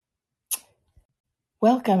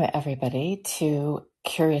Welcome, everybody, to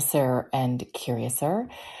Curiouser and Curiouser.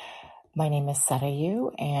 My name is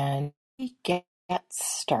Sarayu, and we get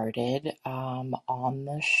started on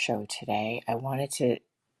the show today. I wanted to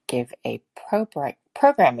give a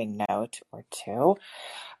programming note or two.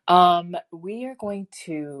 We are going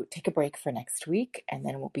to take a break for next week, and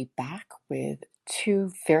then we'll be back with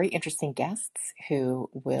two very interesting guests who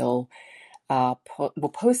will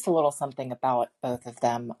we'll post a little something about both of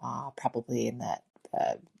them, probably in that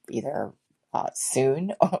either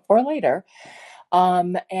soon or later.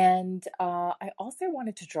 And I also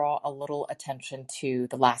wanted to draw a little attention to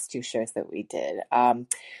the last two shows that we did.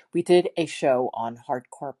 We did a show on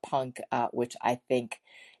hardcore punk, which I think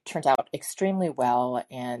turned out extremely well,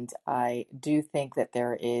 and I do think that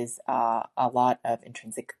there is a lot of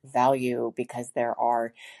intrinsic value because there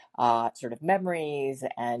are sort of memories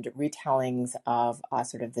and retellings of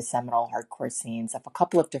sort of the seminal hardcore scenes of a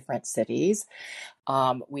couple of different cities.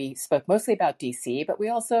 We spoke mostly about DC, but we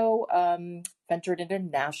also ventured into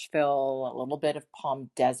Nashville, a little bit of Palm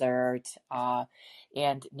Desert,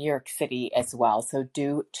 and New York City as well. So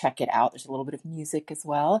do check it out. There's a little bit of music as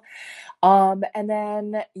well. And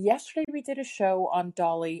then yesterday we did a show on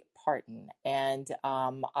Dolly Parton, and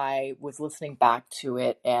I was listening back to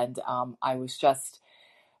it, and I was just,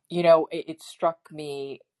 it struck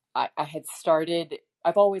me. I had started,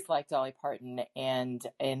 I've always liked Dolly Parton, and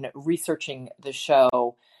in researching the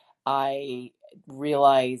show, I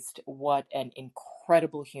realized what an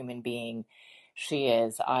incredible human being she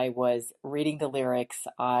is. I was reading the lyrics,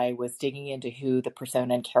 I was digging into who the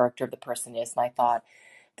persona and character of the person is, and I thought,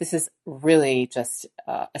 this is really just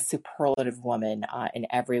a superlative woman in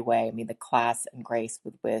every way. I mean, the class and grace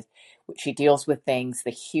with which she deals with things,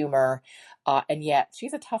 the humor, and yet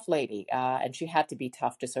she's a tough lady, and she had to be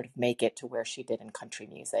tough to sort of make it to where she did in country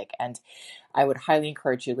music. And I would highly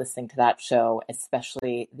encourage you listening to that show,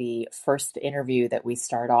 especially the first interview that we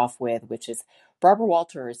start off with, which is Barbara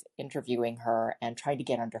Walters interviewing her and trying to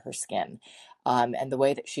get under her skin. And the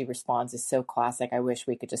way that she responds is so classic. I wish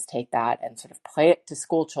we could just take that and sort of play it to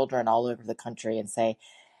school children all over the country and say,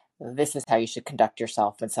 this is how you should conduct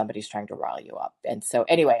yourself when somebody's trying to rile you up. And so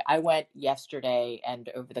anyway, I went yesterday and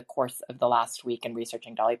over the course of the last week in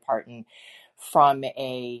researching Dolly Parton from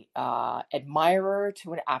a admirer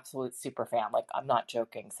to an absolute super fan. Like, I'm not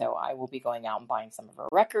joking. So I will be going out and buying some of her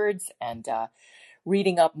records and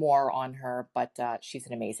reading up more on her, but she's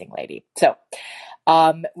an amazing lady. So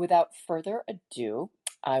without further ado,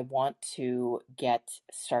 I want to get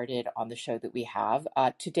started on the show that we have.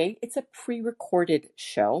 Today, it's a pre-recorded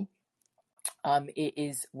show. It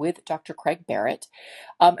is with Dr. Craig Barrett.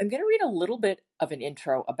 I'm going to read a little bit of an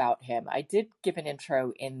intro about him. I did give an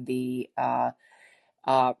intro in the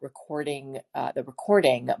recording,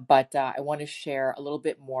 but I want to share a little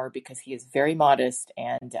bit more because he is very modest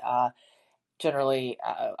and generally,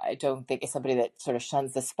 I don't think is somebody that sort of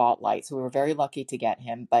shuns the spotlight. So we were very lucky to get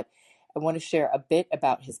him, but I want to share a bit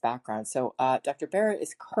about his background. So Dr. Barrett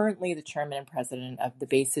is currently the chairman and president of the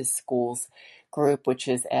Basis Schools Group, which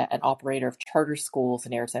is an operator of charter schools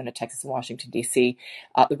in Arizona, Texas, and Washington, D.C.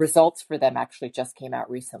 The results for them actually just came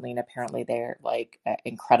out recently, and apparently they're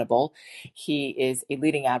incredible. He is a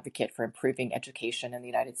leading advocate for improving education in the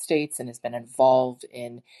United States and has been involved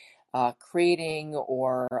in creating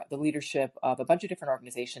or the leadership of a bunch of different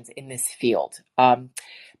organizations in this field.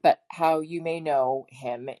 But how you may know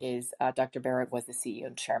him is Dr. Barrett was the CEO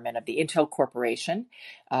and chairman of the Intel Corporation,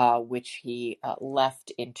 which he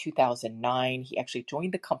left in 2009. He actually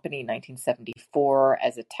joined the company in 1974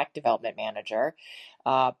 as a tech development manager,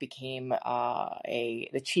 became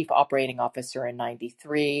the chief operating officer in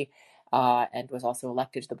 93, and was also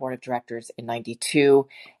elected to the board of directors in 92,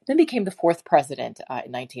 then became the fourth president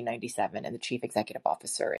in 1997 and the chief executive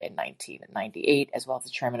officer in 1998, as well as the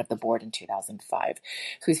chairman of the board in 2005.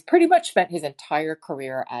 So he's pretty much spent his entire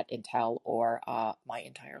career at Intel, or my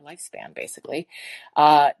entire lifespan, basically.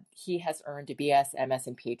 He has earned a BS, MS,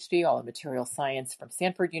 and PhD, all in material science from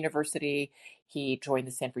Stanford University. He joined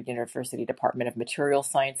the Stanford University Department of Material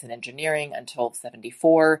Science and Engineering until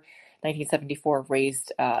 1974,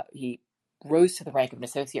 he rose to the rank of an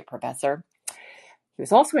associate professor. He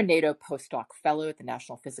was also a NATO postdoc fellow at the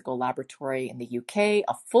National Physical Laboratory in the UK,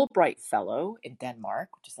 a Fulbright fellow in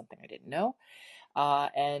Denmark, which is something I didn't know.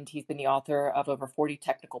 And he's been the author of over 40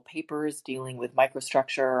 technical papers dealing with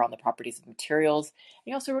microstructure on the properties of materials.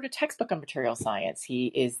 He also wrote a textbook on material science. He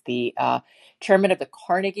is the chairman of the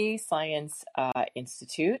Carnegie Science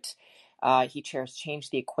Institute. He chairs Change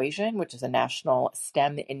the Equation, which is a national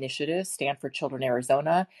STEM initiative, Stanford Children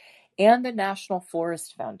Arizona, and the National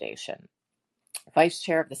Forest Foundation. Vice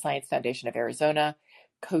chair of the Science Foundation of Arizona,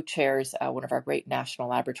 co-chairs one of our great national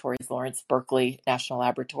laboratories, Lawrence Berkeley National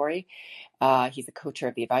Laboratory. He's a co-chair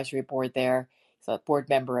of the advisory board there. He's a board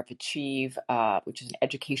member of Achieve, which is an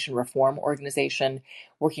education reform organization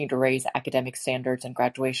working to raise academic standards and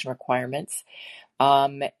graduation requirements.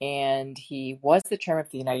 And he was the chairman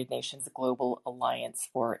of the United Nations Global Alliance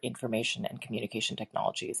for Information and Communication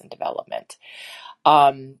Technologies and Development.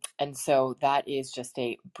 And so that is just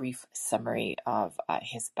a brief summary of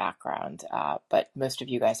his background. But most of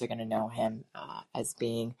you guys are going to know him as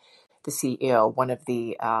being the CEO, one of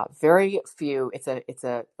the very few, it's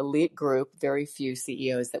a elite group, very few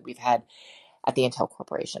CEOs that we've had at the Intel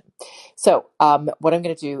Corporation. So what I'm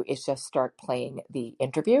going to do is just start playing the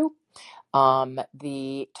interview.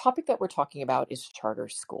 The topic that we're talking about is charter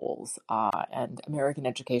schools, and American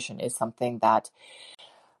education is something that's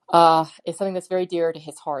very dear to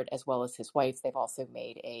his heart as well as his wife's. They've also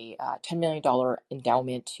made a $10 million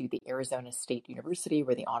endowment to the Arizona State University,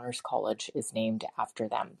 where the Honors College is named after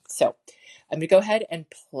them. So I'm going to go ahead and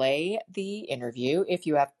play the interview. If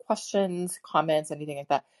you have questions, comments, anything like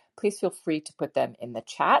that, please feel free to put them in the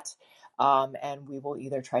chat. And we will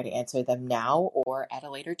either try to answer them now or at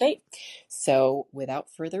a later date. So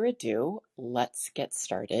without further ado, let's get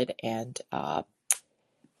started and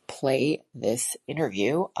play this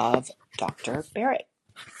interview of Dr. Barrett.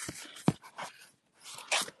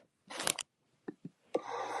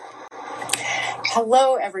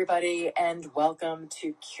 Hello, everybody, and welcome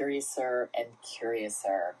to Curiouser and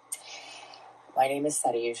Curiouser. My name is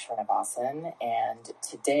Sati Srinivasan, and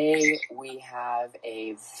today we have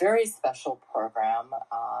a very special program.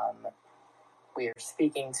 We are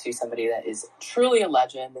speaking to somebody that is truly a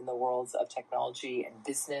legend in the worlds of technology and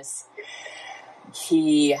business.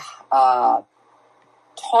 He taught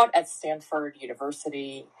at Stanford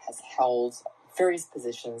University, has held various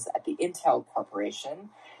positions at the Intel Corporation,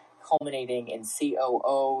 culminating in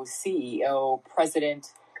COO, CEO,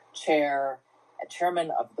 president, chair, and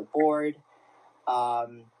chairman of the board.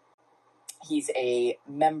 He's a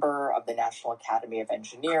member of the National Academy of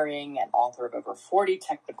Engineering and author of over 40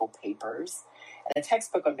 technical papers and a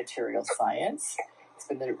textbook on material science. He's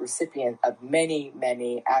been the recipient of many,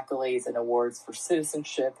 many accolades and awards for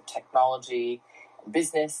citizenship, technology, and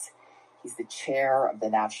business. He's the chair of the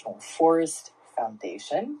National Forest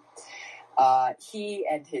Foundation. He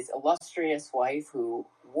and his illustrious wife, who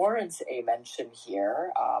warrants a mention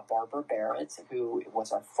here, Barbara Barrett, who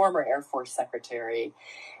was our former Air Force Secretary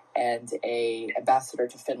and a ambassador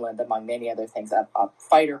to Finland, among many other things, a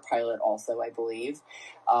fighter pilot also, I believe,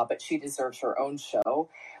 but she deserves her own show,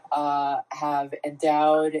 have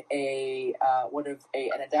endowed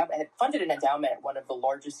funded an endowment at one of the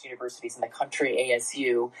largest universities in the country,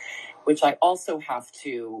 ASU, which I also have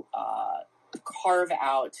to carve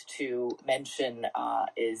out to mention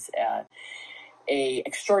is a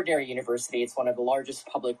extraordinary university. It's one of the largest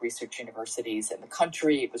public research universities in the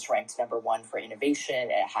country. It was ranked number one for innovation.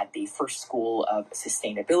 It had the first school of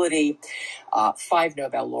sustainability, 5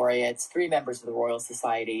 Nobel laureates, 3 members of the Royal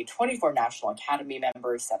Society, 24 National Academy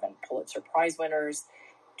members, 7 Pulitzer Prize winners,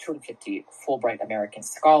 250 Fulbright American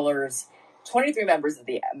scholars, 23 members of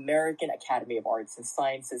the American Academy of Arts and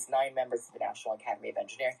Sciences, 9 members of the National Academy of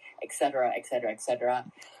Engineering, et cetera, et cetera, et cetera.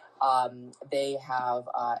 They have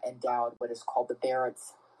endowed what is called the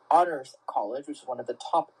Barrett's Honors College, which is one of the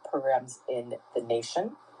top programs in the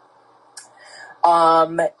nation.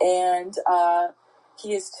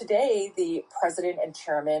 He is today the president and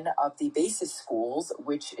chairman of the Basis Schools,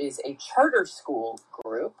 which is a charter school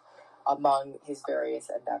group among his various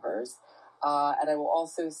endeavors. And I will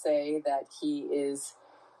also say that he is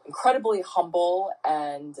incredibly humble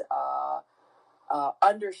and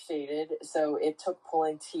understated, so it took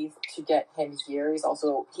pulling teeth to get him here.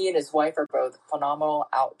 He and his wife are both phenomenal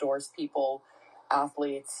outdoors people,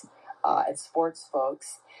 athletes, and sports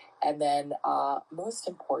folks. And then, most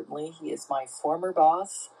importantly, he is my former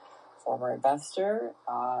boss, former investor,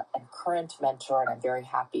 and current mentor, and I'm very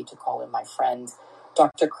happy to call him my friend,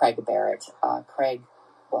 Dr. Craig Barrett. Craig,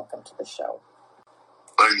 welcome to the show.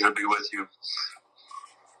 Pleasure to be with you.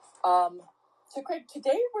 So, Craig,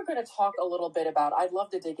 today we're going to talk a little bit about, I'd love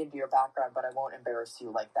to dig into your background, but I won't embarrass you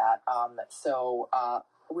like that. So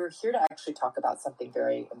we're here to actually talk about something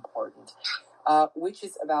very important, which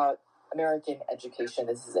is about American education.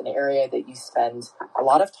 This is an area that you spend a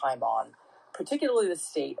lot of time on, particularly the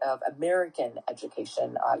state of American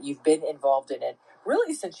education. You've been involved in it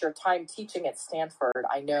really since your time teaching at Stanford.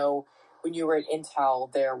 I know when you were at Intel,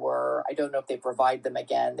 I don't know if they provide them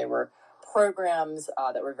again, there were programs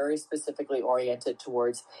that were very specifically oriented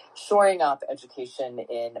towards shoring up education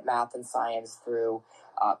in math and science through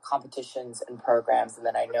competitions and programs. And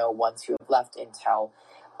then I know once you have left Intel,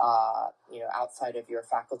 outside of your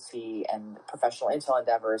faculty and professional intel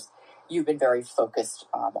endeavors, you've been very focused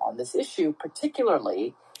on this issue,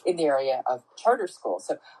 particularly in the area of charter schools.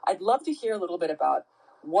 So I'd love to hear a little bit about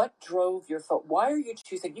what drove your why are you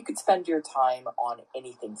choosing? You could spend your time on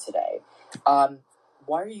anything today.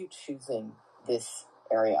 Why are you choosing this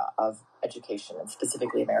area of education, and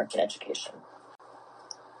specifically American education?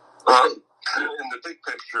 In the big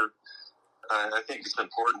picture, I think it's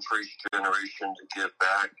important for each generation to give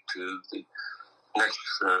back to the next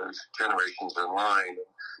generations in line.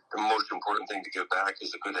 The most important thing to give back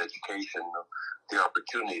is a good education, the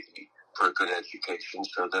opportunity for a good education,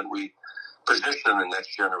 so that we position the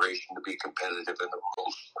next generation to be competitive in the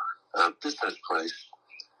world's business place.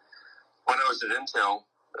 When I was at Intel,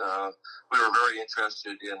 we were very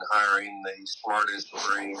interested in hiring the smartest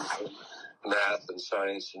brains in math and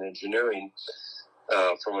science and engineering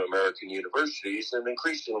from American universities, and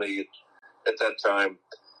increasingly at that time,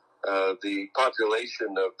 the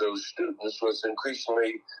population of those students was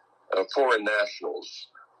increasingly foreign nationals.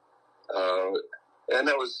 And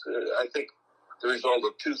that was, I think, the result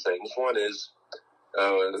of two things. One is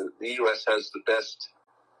the U.S. has the best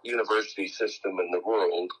university system in the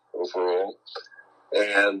world overall,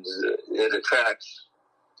 and it attracts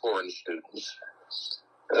foreign students.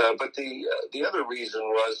 But the other reason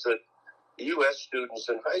was that U.S. students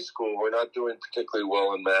in high school were not doing particularly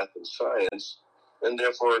well in math and science, and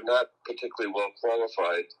therefore not particularly well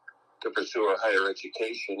qualified to pursue a higher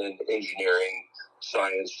education in engineering,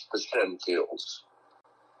 science, the STEM fields.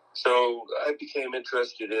 So I became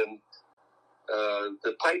interested in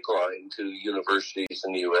the pipeline to universities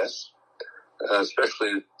in the U.S.,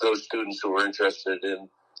 especially those students who were interested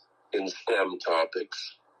in STEM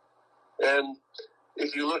topics. And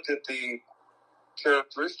if you look at the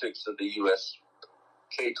characteristics of the U.S.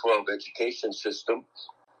 K-12 education system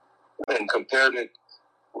and compared it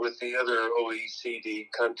with the other OECD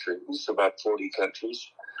countries, about 40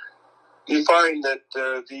 countries, you find that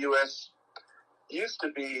the U.S. used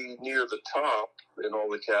to be near the top in all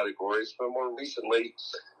the categories, but more recently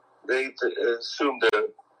they've assumed a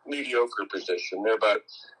mediocre position. They're about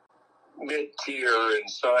mid-tier in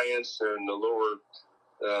science. They're in the lower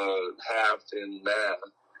half in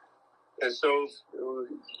math. And so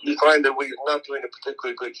you find that we're not doing a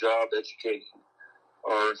particularly good job educating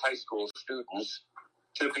our high school students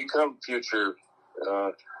to become future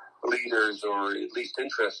leaders, or at least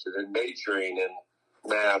interested in majoring in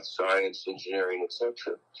math, science, engineering,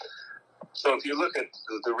 etc. So if you look at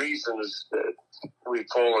the reasons that we've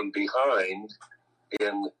fallen behind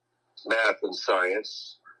in math and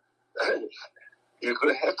science, you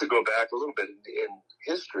have to go back a little bit in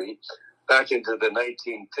history, back into the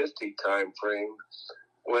 1950 time frame,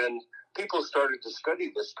 when people started to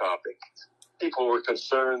study this topic. People were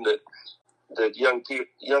concerned that young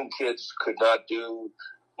kids could not do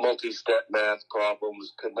multi-step math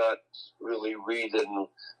problems, could not really read and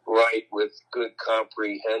write with good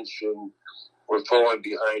comprehension, were falling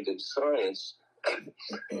behind in science.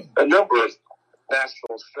 A number of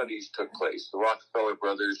national studies took place. The Rockefeller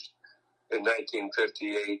brothers in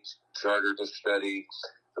 1958 chartered a study.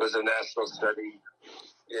 There was a national study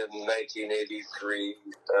in 1983,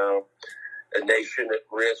 A Nation at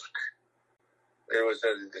Risk. There was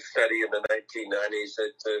a study in the 1990s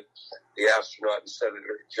that the astronaut and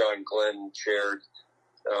Senator John Glenn chaired,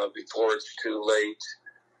 Before It's Too Late.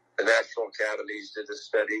 The National Academies did a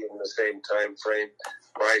study in the same time frame,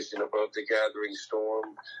 Rising Above the Gathering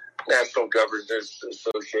Storm. National Governors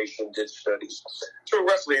Association did studies. So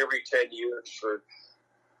roughly every 10 years for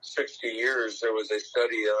 60 years, there was a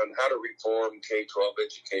study on how to reform K-12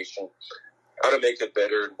 education, how to make it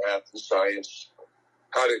better in math and science,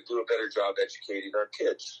 how to do a better job educating our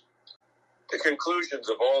kids. The conclusions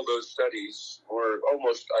of all those studies were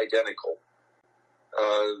almost identical.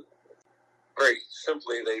 Very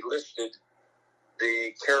simply, they listed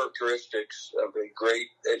the characteristics of a great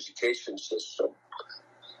education system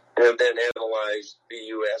and then analyzed the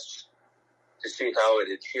U.S. to see how it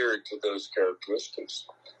adhered to those characteristics.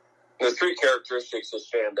 The three characteristics that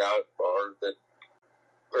stand out are that,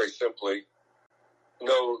 very simply,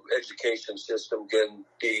 no education system can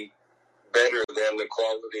be better than the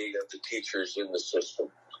quality of the teachers in the system.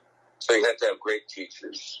 So you have to have great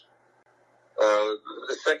teachers.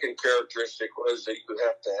 The second characteristic was that you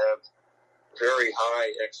have to have very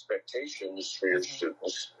high expectations for your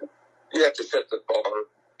students. You have to set the bar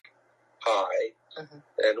high.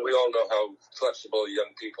 And we all know how flexible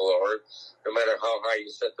young people are. No matter how high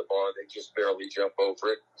you set the bar, they just barely jump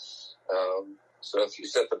over it. So if you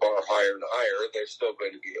set the bar higher and higher, they're still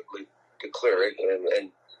going to be able to clear it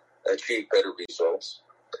and achieve better results.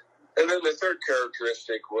 And then the third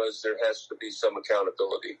characteristic was there has to be some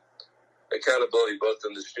accountability. Accountability both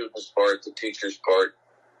on the student's part, the teacher's part,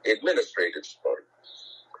 the administrator's part.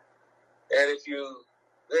 And if you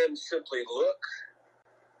then simply look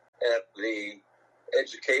at the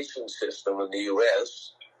education system in the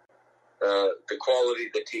U.S., the quality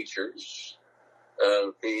of the teachers,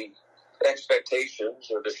 the expectations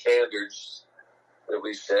or the standards that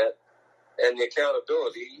we set, and the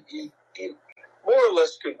accountability, you more or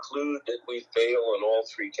less conclude that we fail in all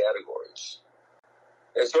three categories.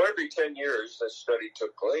 And so every 10 years that study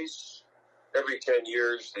took place, every 10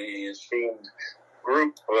 years the esteemed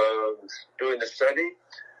group doing the study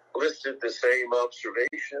listed the same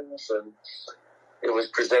observations, and it was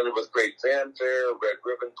presented with great fanfare, red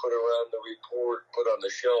ribbon put around the report, put on the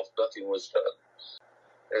shelf, nothing was done.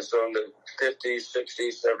 And so in the 50s,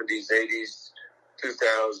 60s, 70s, 80s,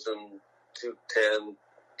 2000, 210,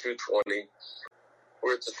 220,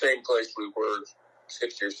 we're at the same place we were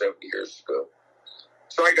 60 or 70 years ago.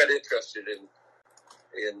 So I got interested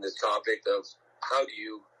in the topic of how do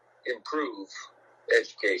you improve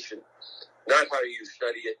education, not how you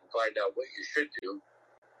study it and find out what you should do.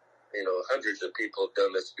 You know, hundreds of people have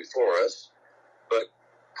done this before us, but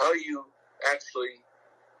how you actually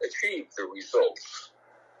achieve the results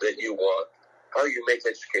that you want, how you make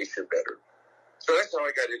education better. So that's how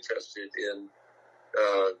I got interested in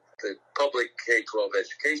the public K-12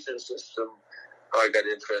 education system, how I got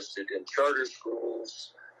interested in charter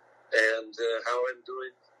schools, and how I'm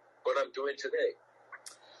doing what I'm doing today.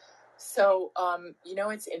 So,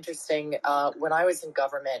 it's interesting. When I was in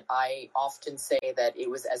government, I often say that it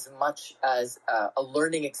was as much as a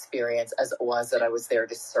learning experience as it was that I was there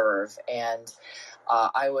to serve. And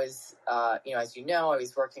I was, as you know, I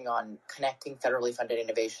was working on connecting federally funded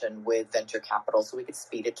innovation with venture capital so we could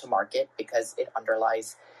speed it to market, because it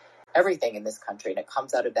underlies everything in this country. And it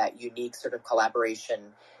comes out of that unique sort of collaboration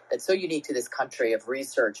that's so unique to this country of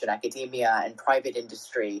research and academia and private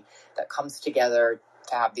industry that comes together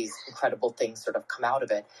to have these incredible things sort of come out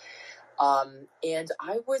of it. And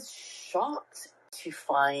I was shocked to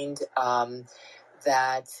find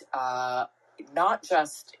that not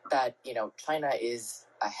just that, China is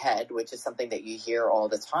ahead, which is something that you hear all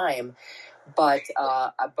the time, but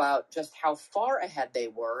about just how far ahead they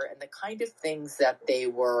were and the kind of things that they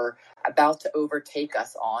were about to overtake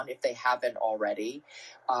us on if they haven't already.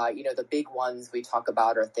 The big ones we talk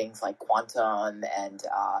about are things like quantum and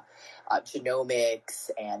genomics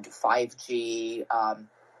and 5G.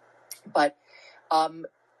 But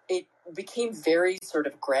it became very sort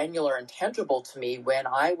of granular and tangible to me when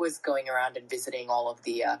I was going around and visiting all of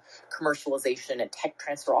the commercialization and tech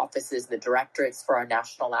transfer offices, the directorates for our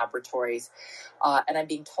national laboratories. And I'm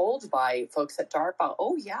being told by folks at DARPA,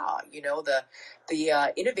 oh yeah,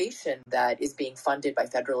 the innovation that is being funded by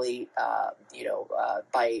federally,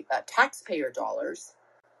 by taxpayer dollars,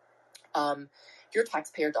 your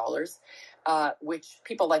taxpayer dollars, which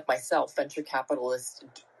people like myself, venture capitalists,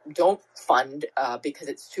 don't fund because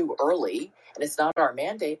it's too early and it's not our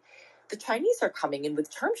mandate. The Chinese are coming in with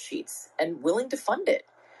term sheets and willing to fund it,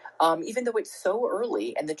 even though it's so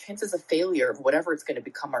early and the chances of failure of whatever it's going to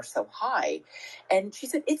become are so high. And she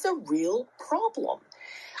said, it's a real problem.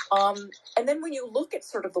 And then when you look at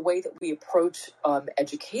sort of the way that we approach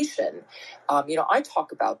education, I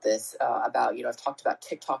talk about this, I've talked about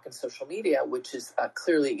TikTok and social media, which is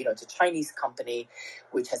clearly, it's a Chinese company,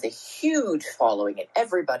 which has a huge following, and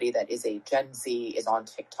everybody that is a Gen Z is on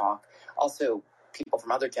TikTok. Also, people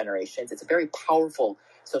from other generations. It's a very powerful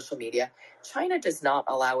social media. China does not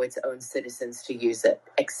allow its own citizens to use it,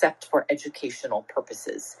 except for educational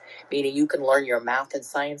purposes, meaning you can learn your math and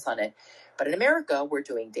science on it. But in America, we're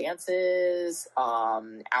doing dances,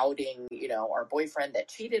 outing, our boyfriend that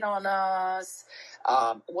cheated on us,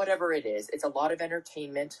 whatever it is. It's a lot of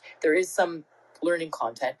entertainment. There is some learning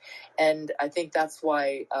content. And I think that's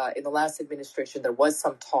why in the last administration, there was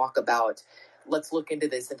some talk about, let's look into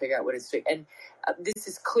this and figure out what it's doing. And this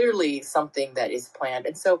is clearly something that is planned.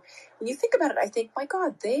 And so when you think about it, I think, my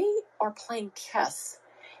God, they are playing chess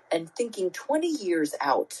and thinking 20 years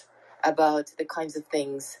out about the kinds of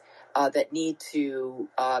things that need to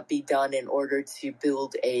be done in order to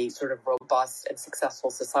build a sort of robust and successful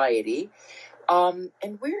society. And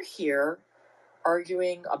we're here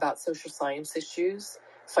arguing about social science issues,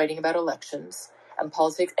 fighting about elections and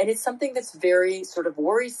politics. And it's something that's very sort of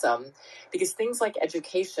worrisome, because things like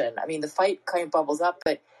education, the fight kind of bubbles up,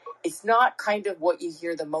 but it's not kind of what you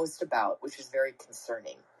hear the most about, which is very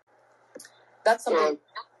concerning. That's something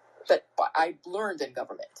that I learned in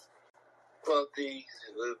government. Well, the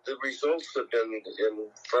results have been in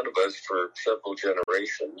front of us for several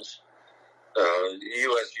generations. The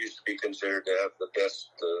U.S. used to be considered to have the best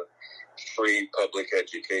free public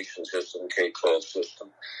education system, K-12 system.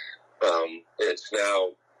 It's now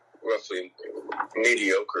roughly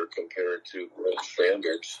mediocre compared to world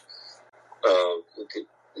standards.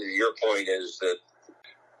 Your point is that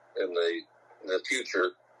in the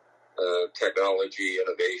future, technology,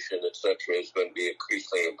 innovation, etc., is going to be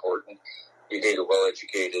increasingly important. You need a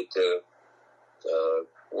well-educated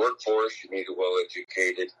workforce. You need a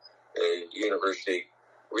well-educated university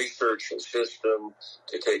research system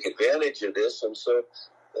to take advantage of this. And so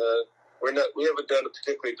we haven't done a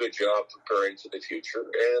particularly good job preparing for the future.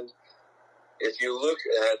 And if you look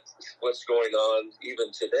at what's going on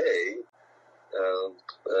even today,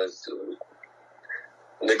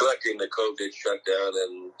 neglecting the COVID shutdown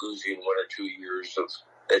and losing 1 or 2 years of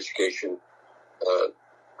education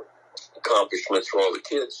accomplishments for all the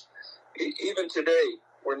kids, even today,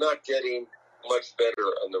 we're not getting much better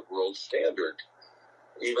on the world standard,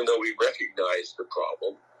 even though we recognize the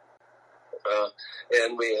problem.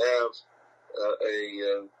 And we have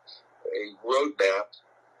a roadmap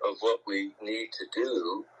of what we need to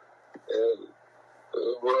do.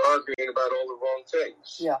 We're arguing about all the wrong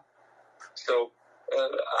things. Yeah. So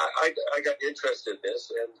I got interested in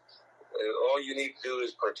this, and all you need to do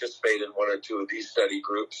is participate in 1 or 2 of these study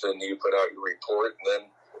groups, and you put out your report, and then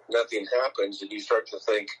nothing happens, and you start to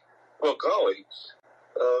think, well, golly,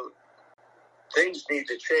 things need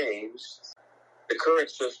to change. The current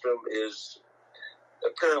system is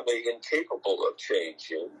apparently incapable of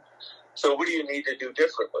changing. So what do you need to do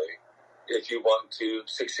differently if you want to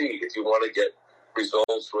succeed, if you want to get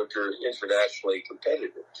results which are internationally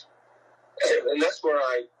competitive? And that's where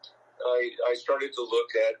I started to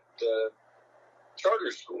look at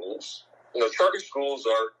charter schools. Charter schools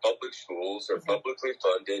are public schools. They're publicly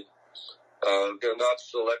funded. They're not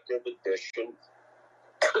selective admission.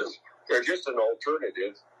 They're just an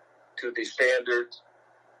alternative to the standard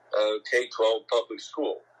K-12 public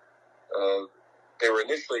school. They were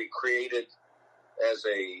initially created as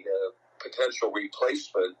a potential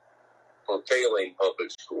replacement for failing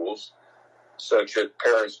public schools, such that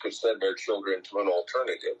parents could send their children to an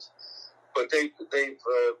alternative. But they've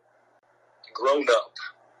grown up.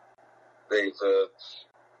 They've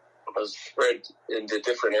spread into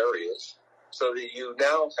different areas, so that you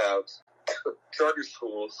now have charter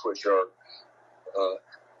schools which are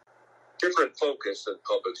different focus than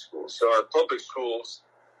public schools. So our public schools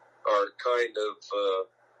are kind of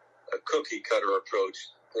a cookie-cutter approach.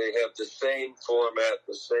 They have the same format,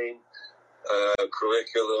 the same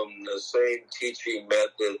curriculum, the same teaching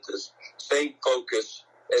method, the same focus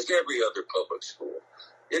as every other public school,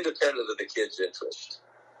 independent of the kid's interest.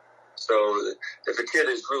 So if a kid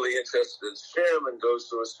is really interested in STEM and goes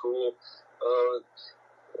to a school,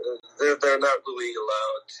 they're not really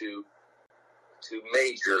allowed to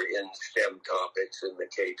major in STEM topics in the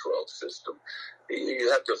K-12 system. You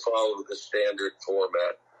have to follow the standard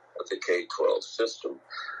format of the K-12 system.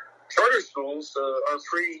 Charter schools are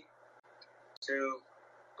free to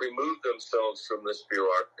remove themselves from this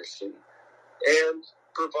bureaucracy and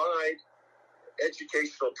provide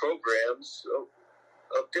educational programs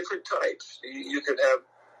of different types. You can have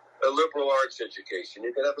a liberal arts education.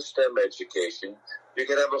 You can have a STEM education. You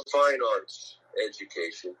can have a fine arts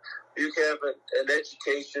education. You can have an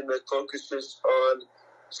education that focuses on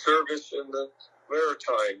service in the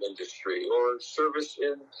maritime industry or service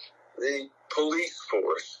in the police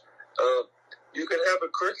force. You can have a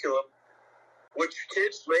curriculum which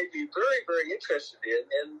kids may be very, very interested in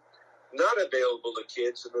and not available to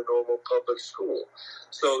kids in the normal public school.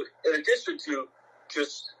 So in addition to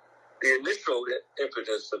just the initial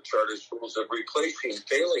impetus of charter schools of replacing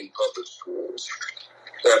failing public schools,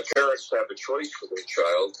 that parents have a choice for their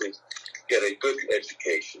child to get a good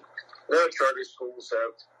education. Now charter schools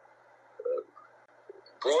have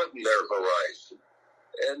broadened their horizon,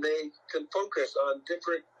 and they can focus on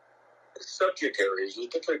different subject areas and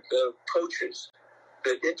different approaches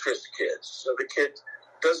that interest kids. So the kid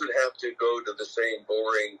doesn't have to go to the same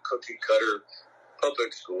boring cookie-cutter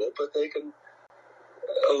public school, but they can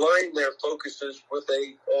align their focuses with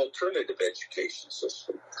a alternative education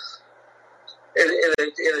system. And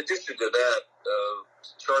in addition to that,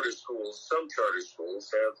 some charter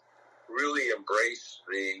schools have really embraced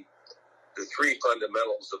the 3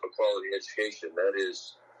 fundamentals of a quality education. That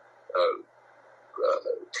is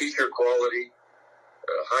teacher quality,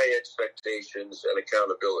 high expectations, and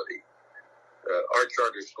accountability. Our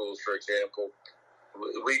charter schools, for example,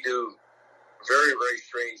 we do very, very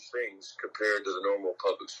strange things compared to the normal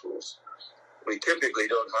public schools. We typically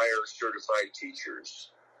don't hire certified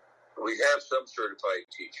teachers. We have some certified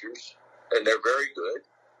teachers, and they're very good,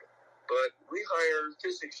 but we hire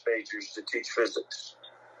physics majors to teach physics,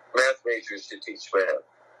 math majors to teach math,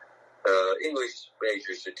 English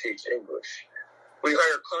majors to teach English. We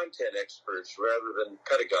hire content experts rather than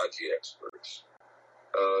pedagogy experts.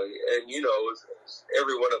 And,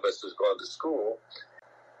 every one of us has gone to school.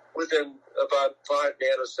 Within about 5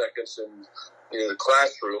 nanoseconds in the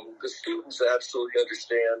classroom, the students absolutely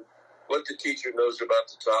understand what the teacher knows about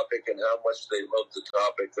the topic and how much they love the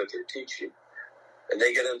topic that they're teaching. And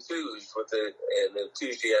they get enthused with an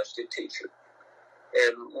enthusiastic teacher.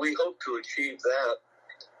 And we hope to achieve that,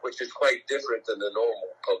 which is quite different than the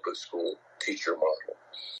normal public school teacher model.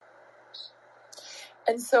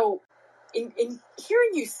 And so in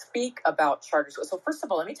hearing you speak about charter schools, so first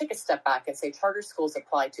of all, let me take a step back and say charter schools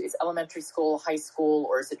apply to, is elementary school, high school,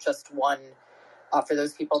 or is it just one, for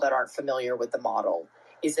those people that aren't familiar with the model?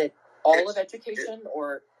 Is it all of education,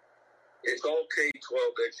 or? It's all K-12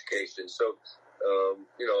 education. So,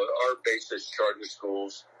 our basis charter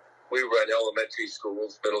schools, we run elementary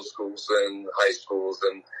schools, middle schools, and high schools,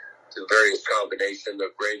 and the various combination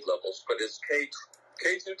of grade levels. But it's K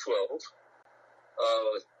through 12.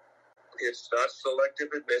 It's not selective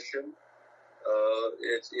admission.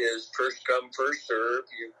 It is first come, first serve.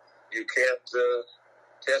 You can't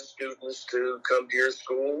test students to come to your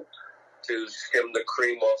school to skim the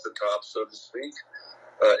cream off the top, so to speak.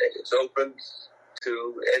 It's open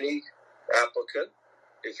to any applicant.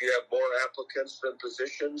 If you have more applicants than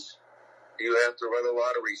positions, you have to run a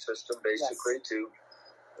lottery system basically to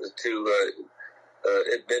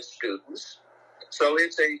admit students. So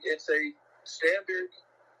it's a standard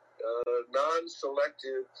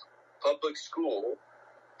non-selective public school,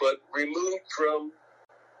 but removed from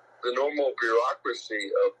the normal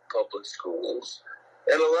bureaucracy of public schools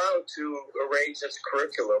and allowed to arrange its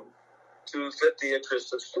curriculum to fit the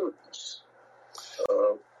interests of students.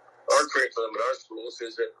 Our curriculum in our schools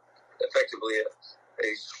is effectively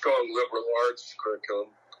a strong liberal arts curriculum,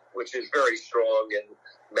 which is very strong in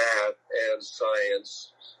math and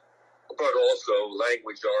science, but also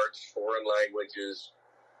language arts, foreign languages,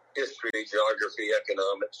 history, geography,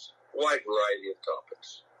 economics, wide variety of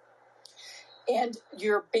topics. And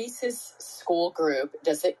your basis school group,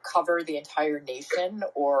 does it cover the entire nation,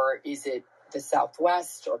 or is it the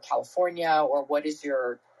Southwest or California, or what is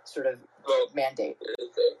your sort of mandate?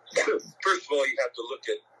 First of all, you have to look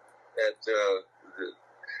at the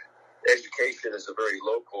education as a very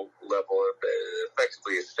local level,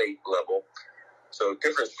 effectively a state level. So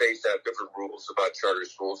different states have different rules about charter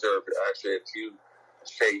schools. There are actually a few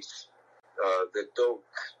states that don't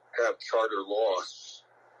have charter laws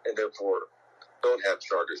and therefore don't have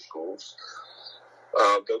charter schools.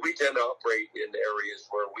 But we tend to operate in areas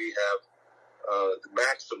where we have the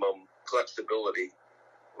maximum flexibility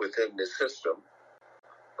within the system.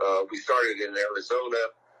 We started in Arizona.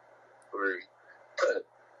 We're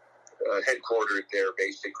headquartered there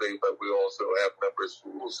basically, but we also have member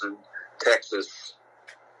schools in Texas,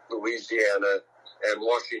 Louisiana, and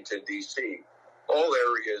Washington, D.C. All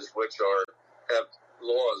areas which have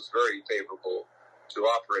laws very favorable to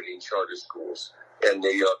operating charter schools and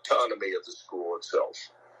the autonomy of the school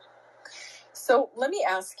itself. So let me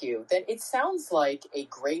ask you, then it sounds like a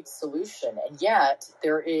great solution, and yet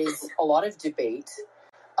there is a lot of debate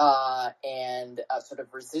and sort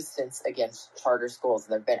of resistance against charter schools.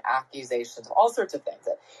 And there have been accusations of all sorts of things.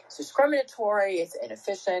 That it's discriminatory, it's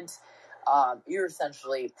inefficient. You're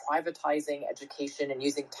essentially privatizing education and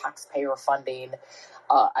using taxpayer funding.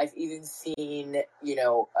 I've even seen,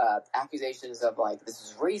 accusations of like, this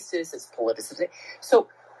is racist, it's politicized. So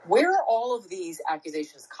where are all of these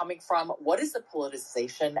accusations coming from? What is the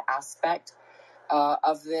politicization aspect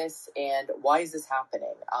of this, and why is this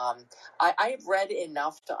happening? I've read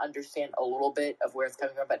enough to understand a little bit of where it's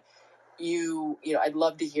coming from, but I'd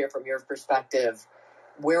love to hear from your perspective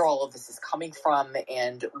where all of this is coming from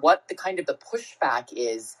and what the kind of the pushback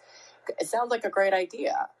is. It sounds like a great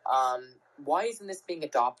idea. Why isn't this being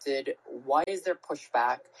adopted? Why is there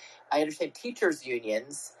pushback? I understand teachers'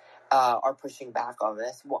 unions are pushing back on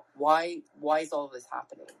this. Why is all of this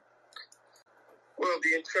happening? Well,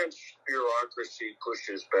 the entrenched bureaucracy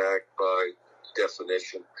pushes back by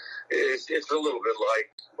definition. It's a little bit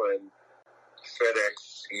like when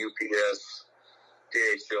FedEx, UPS,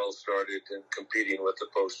 DHL started competing with the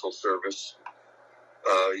Postal Service.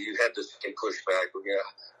 You had to say pushback.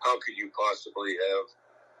 How could you possibly have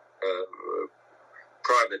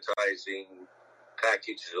privatizing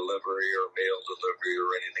package delivery or mail delivery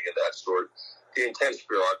or anything of that sort? The intense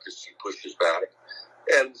bureaucracy pushes back.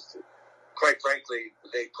 And quite frankly,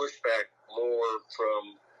 they push back more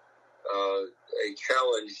from a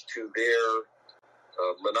challenge to their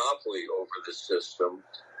monopoly over the system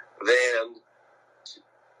than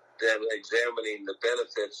examining the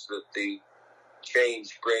benefits that the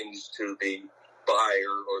change brings to the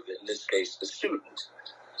buyer, or in this case, the student.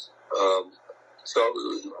 So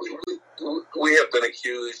we have been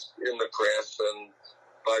accused in the press and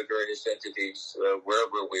by various entities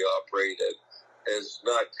wherever we operate as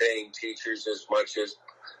not paying teachers as much as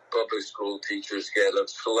public school teachers get, of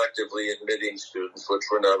selectively admitting students, which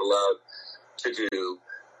we're not allowed to do,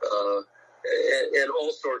 and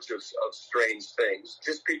all sorts of strange things.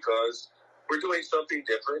 Just because we're doing something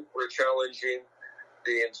different, we're challenging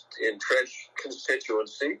the entrenched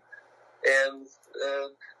constituency, and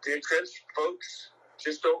the entrenched folks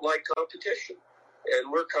just don't like competition,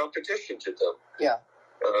 and we're competition to them. Yeah.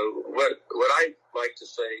 What I like to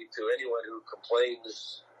say to anyone who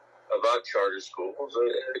complains about charter schools,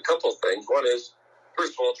 a couple things. One is,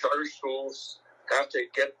 first of all, charter schools have to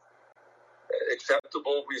get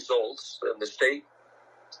acceptable results, and the state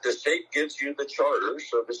gives you the charter,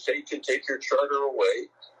 so the state can take your charter away,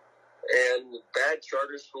 and bad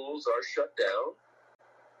charter schools are shut down,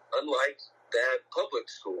 unlike bad public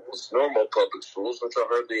schools, normal public schools, which are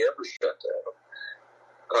hardly ever shut down.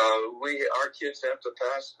 Our kids have to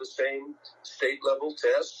pass the same state level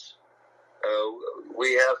tests.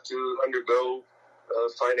 We have to undergo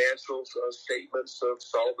financial statements of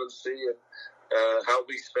solvency and how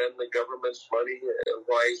we spend the government's money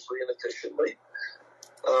wisely and efficiently.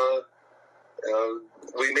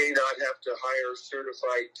 We may not have to hire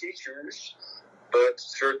certified teachers, but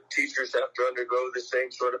certain teachers have to undergo the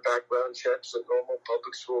same sort of background checks that normal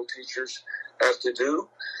public school teachers have to do.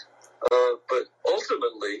 But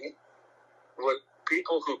ultimately, what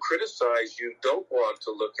people who criticize you don't want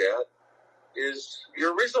to look at is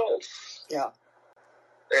your results. Yeah.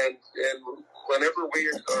 And whenever we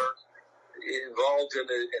are involved in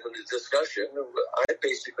a discussion, I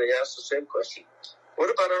basically ask the same question. What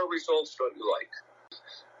about our results don't you like?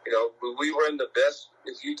 You know, we run the best.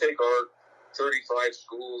 If you take our 35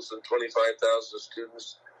 schools and 25,000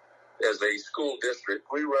 students as a school district,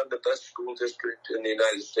 we run the best school district in the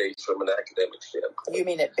United States from an academic standpoint. You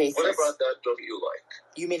mean at basis? What about that don't you like?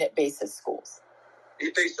 You mean at basis schools?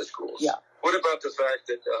 Basis schools. Yeah. What about the fact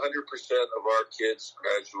that 100% of our kids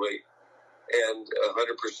graduate and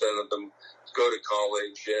 100% of them go to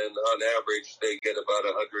college, and on average they get about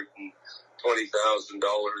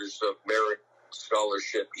 $120,000 of merit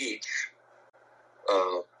scholarship each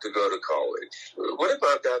to go to college? What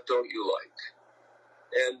about that don't you like?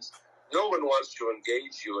 And no one wants to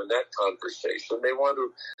engage you in that conversation. They want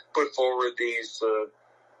to put forward these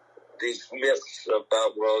myths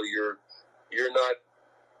about, well, you're not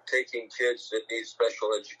taking kids that need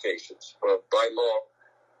special educations. Well, by law,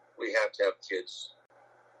 we have to have kids.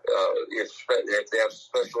 If they have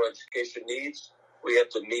special education needs, we have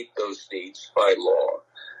to meet those needs by law.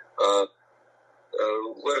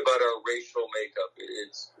 What about our racial makeup?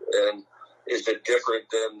 Is it different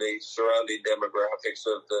than the surrounding demographics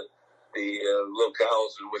of the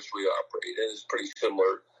locales in which we operate? And it's pretty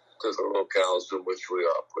similar to the locales in which we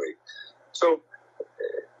operate. So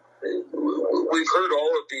we've heard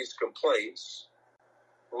all of these complaints.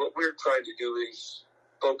 What we're trying to do is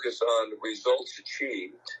focus on results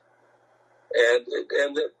achieved. And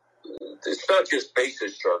it's not just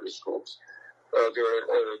basis charter schools. There are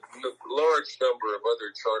a large number of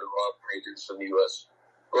other charter operators in the U.S.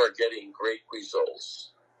 who are getting great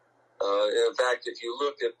results. In fact, if you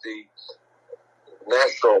look at the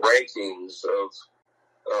national rankings of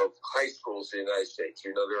high schools in the United States,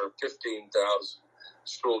 you know, there are 15,000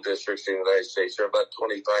 school districts in the United States. There are about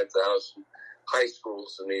 25,000 high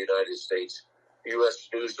schools in the United States. U.S.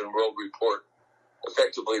 News and World Report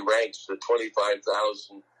effectively ranks the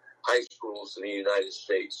 25,000 high schools in the United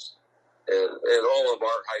States. And all of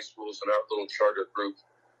our high schools in our little charter group,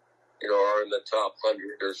 you know, are in the top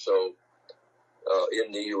 100 or so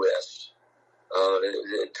in the U.S.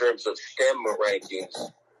 In terms of STEM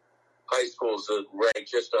rankings, high schools that rank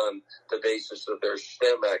just on the basis of their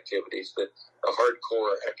STEM activities, the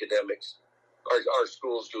hardcore academics, our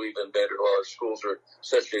schools do even better. Our schools are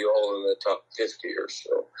essentially all in the top 50 or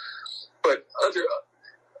so. But other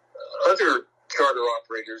charter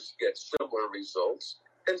operators get similar results.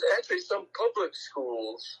 And actually some public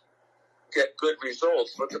schools get good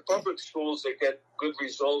results, but the public schools that get good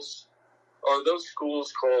results are those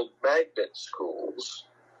schools called magnet schools,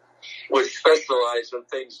 which specialize in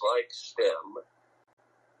things like STEM.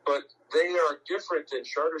 But they are different than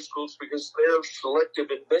charter schools because they're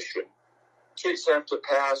selective admission. Kids have to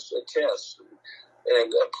pass a test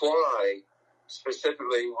and apply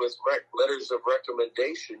specifically with letters of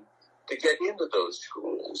recommendation to get into those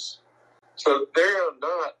schools. So they are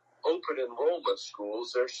not open enrollment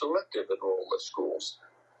schools, they're selective enrollment schools.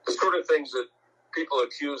 The sort of things that people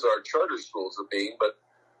accuse our charter schools of being, but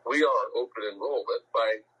we are open enrollment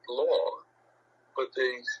by law. But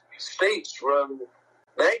the states run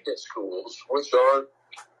magnet schools, which are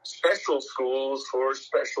special schools for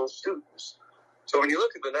special students. So when you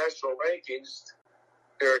look at the national rankings,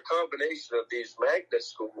 there are a combination of these magnet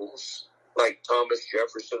schools, like Thomas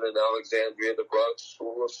Jefferson and Alexandria, the Broad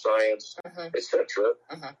School of Science, etc.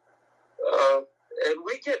 And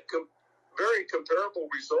we get very comparable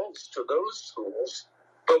results to those schools,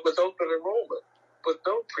 but with open enrollment, with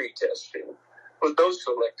no pre-testing, with no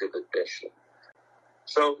selective admission.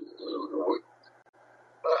 So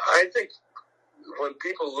I think when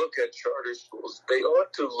people look at charter schools, they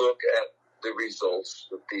ought to look at the results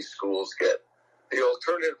that these schools get, the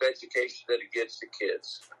alternative education that it gives to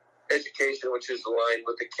kids, education which is aligned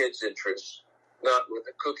with the kids' interests, not with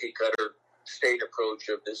the cookie-cutter state approach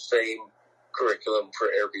of the same curriculum for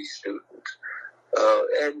every student.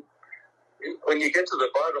 And when you get to the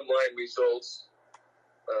bottom line results,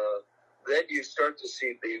 then you start to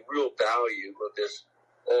see the real value of this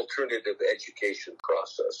alternative education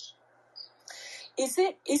process. Is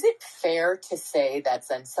it fair to say that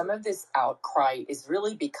then some of this outcry is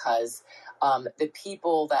really because the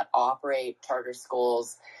people that operate charter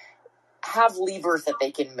schools have levers that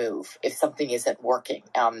they can move if something isn't working,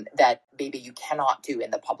 that maybe you cannot do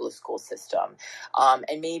in the public school system.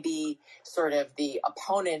 And maybe sort of the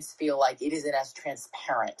opponents feel like it isn't as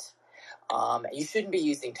transparent. You shouldn't be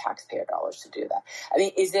using taxpayer dollars to do that. I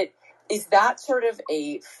mean, is that sort of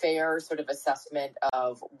a fair sort of assessment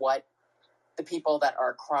of what the people that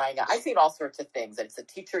are crying out? I've seen all sorts of things. It's the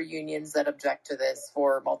teacher unions that object to this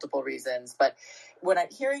for multiple reasons. But when I'm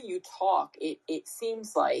hearing you talk, it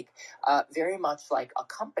seems like very much like a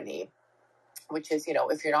company, which is,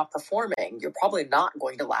 if you're not performing, you're probably not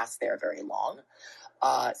going to last there very long,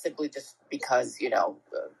 simply just because,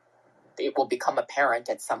 it will become apparent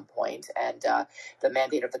at some point. And the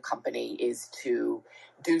mandate of the company is to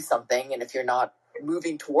do something. And if you're not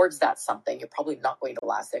moving towards that something, you're probably not going to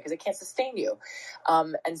last there because it can't sustain you.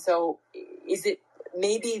 And so is it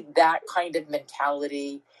maybe that kind of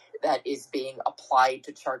mentality that is being applied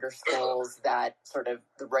to charter schools that sort of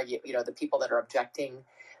the people that are objecting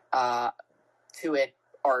to it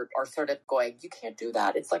are sort of going, you can't do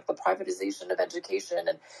that. It's like the privatization of education.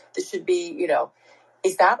 And this should be,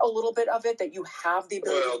 is that a little bit of it, that you have the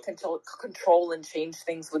ability to control and change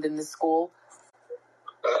things within the school?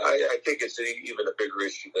 I think it's even a bigger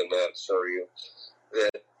issue than that, sorry.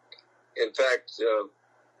 That, in fact,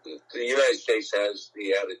 the United States has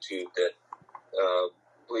the attitude that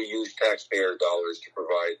we use taxpayer dollars to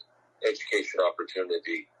provide education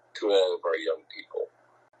opportunity to all of our young people.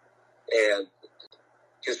 And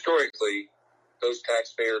historically, those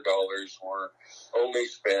taxpayer dollars were only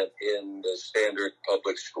spent in the standard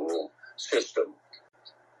public school system.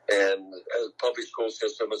 And the public school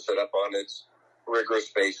system is set up on its rigorous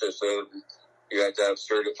basis. So you have to have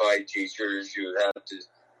certified teachers. You have to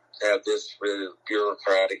have this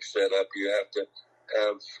bureaucratic setup. You have to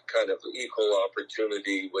have kind of equal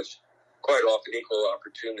opportunity, which quite often equal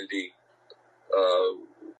opportunity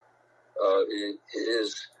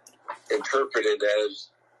is interpreted as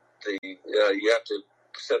you have to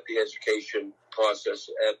set the education process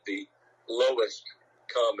at the lowest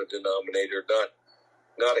common denominator,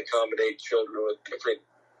 not accommodate children with different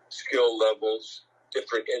skill levels,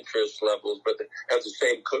 different interest levels, but have the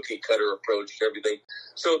same cookie-cutter approach to everything.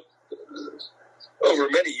 So over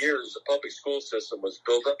many years, the public school system was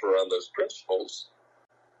built up around those principles.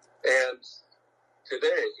 And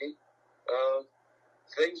today,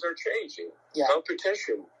 things are changing. Yeah.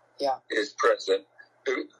 Competition is present.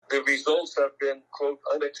 The results have been, quote,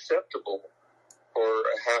 unacceptable for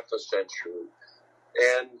a half a century.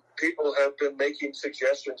 And people have been making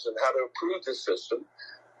suggestions on how to improve the system.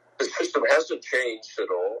 The system hasn't changed at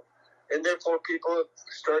all. And therefore, people have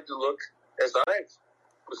started to look, as I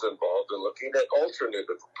was involved in looking at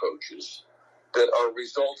alternative approaches that are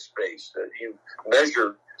results-based, that you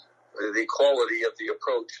measure the quality of the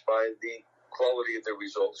approach by the quality of the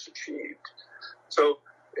results achieved. So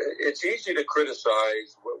it's easy to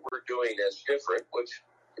criticize what we're doing as different, which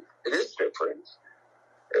it is different.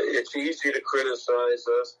 It's easy to criticize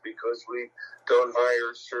us because we don't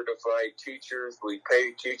hire certified teachers. We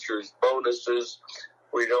pay teachers bonuses.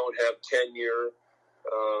 We don't have tenure.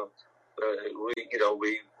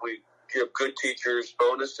 We give good teachers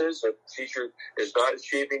bonuses. If a teacher is not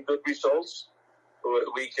achieving good results,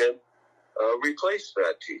 we can replace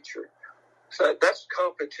that teacher. So that's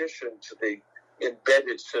competition to the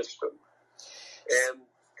embedded system. And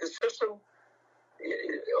the system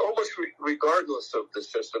almost regardless of the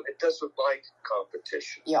system, it doesn't like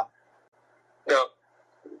competition. Yeah. Now,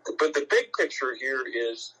 but the big picture here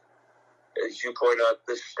is, as you point out,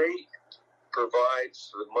 the state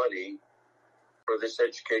provides the money for this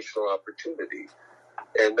educational opportunity.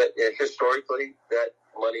 And historically, that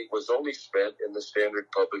money was only spent in the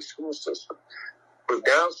standard public school system. We've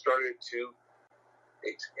now started to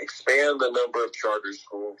expand the number of charter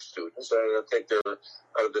school students. I think there are,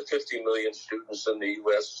 out of the 50 million students in the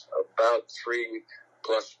U.S., about 3+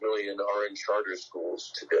 million are in charter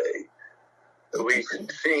schools today. We've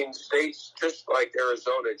seen states just like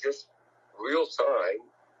Arizona, just real time,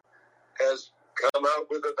 has come out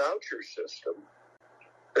with a voucher system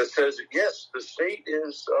that says, yes, the state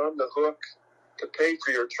is on the hook to pay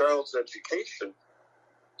for your child's education,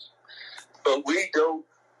 but we don't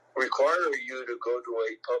require you to go to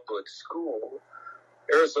a public school.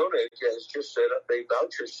 Arizona has just set up a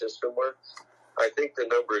voucher system where I think the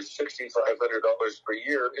number is $6,500 per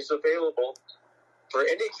year is available for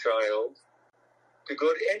any child to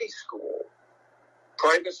go to any school,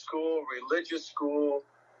 private school, religious school,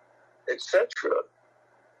 etc.,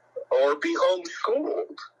 or be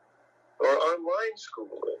homeschooled or online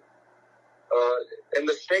schooling. And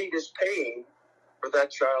the state is paying for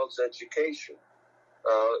that child's education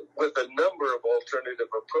with a number of alternative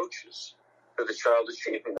approaches for the child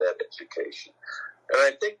achieving that education. And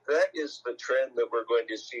I think that is the trend that we're going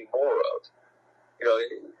to see more of. You know,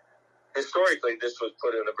 historically, this was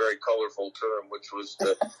put in a very colorful term, which was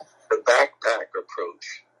the backpack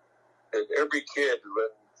approach. And every kid,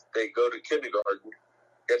 when they go to kindergarten,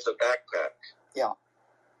 gets a backpack. Yeah.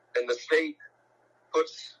 And the state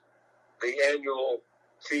puts the annual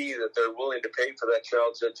fee that they're willing to pay for that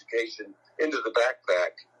child's education into the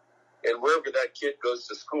backpack. And wherever that kid goes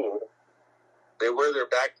to school, they wear their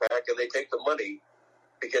backpack and they take the money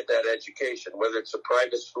to get that education, whether it's a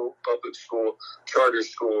private school, public school, charter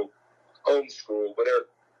school, homeschool,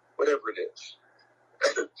 whatever it is.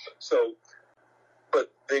 So,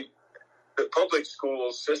 but the public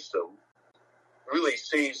school system really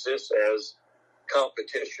sees this as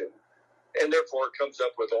competition, and therefore comes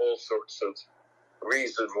up with all sorts of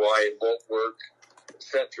reasons why it won't work,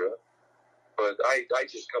 etc. But I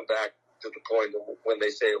just come back to the point of when they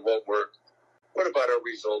say it won't work, what about our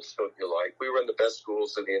results don't you like? We run the best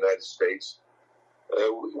schools in the United States.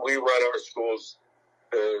 We run our schools,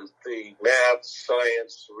 the math,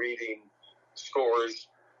 science, reading scores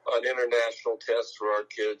on international tests for our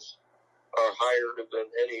kids are higher than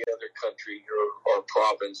any other country or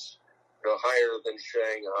province, higher than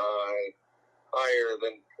Shanghai, higher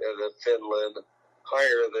than Finland,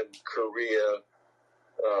 higher than Korea,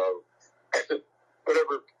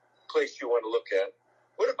 whatever place you want to look at.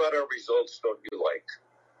 What about our results don't you like?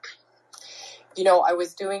 You know, I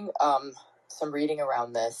was doing some reading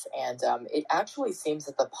around this, and it actually seems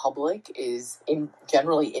that the public is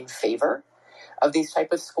generally in favor of these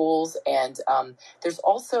type of schools, and there's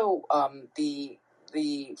also the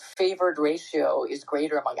favored ratio is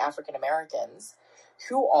greater among African Americans,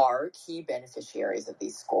 who are key beneficiaries of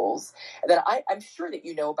these schools. And then I'm sure that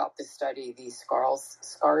you know about this study, the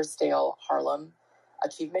Scarsdale-Harlem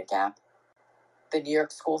Achievement Gap, the New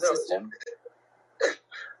York school system.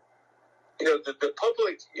 The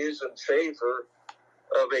public is in favor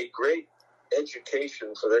of a great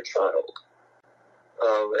education for their child.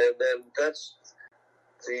 And then that's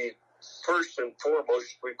the first and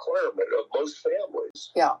foremost requirement of most families.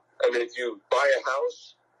 Yeah. I mean, if you buy a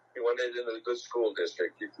house, you want it in a good school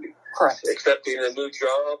district. If you Correct. accepting a new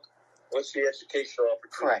job, what's the educational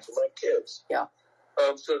opportunity for my kids? Yeah.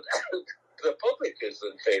 So the public is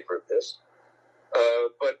in favor of this.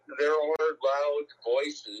 But there are loud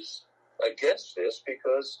voices against this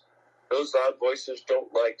because those loud voices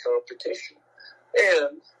don't like competition.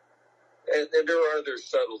 And there are other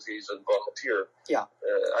subtleties involved here. Yeah.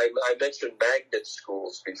 I mentioned magnet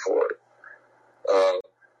schools before.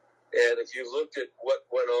 And if you looked at what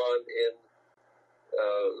went on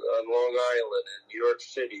Long Island and New York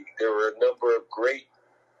City, there were a number of great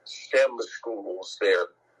STEM schools there,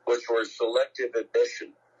 which were selective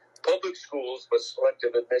admission. Public schools, but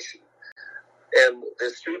selective admission. And the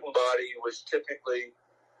student body was typically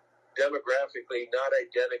demographically not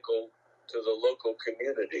identical to the local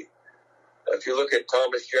community. If you look at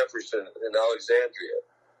Thomas Jefferson in Alexandria,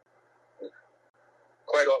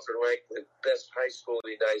 quite often ranked the best high school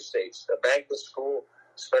in the United States, a magnet school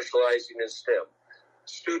specializing in STEM.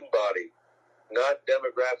 Student body, not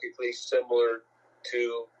demographically similar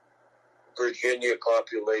to Virginia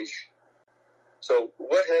population. So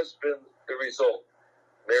what has been the result?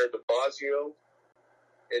 Mayor de Blasio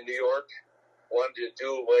in New York wanted to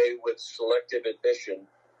do away with selective admission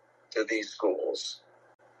to these schools.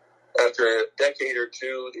 After a decade or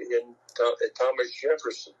two in Thomas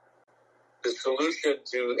Jefferson, the solution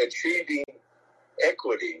to achieving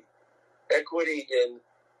equity in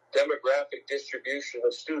demographic distribution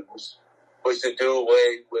of students was to do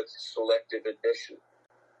away with selective admission.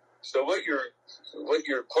 So what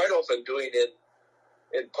you're quite often doing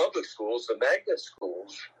in public schools, the magnet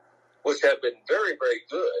schools, which have been very, very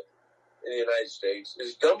good in the United States,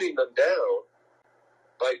 is dumbing them down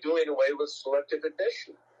by doing away with selective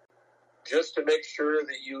admission, just to make sure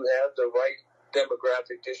that you have the right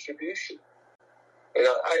demographic distribution. And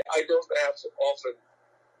I don't have to often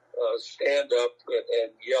stand up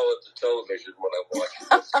and yell at the television when I'm watching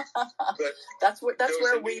this. But that's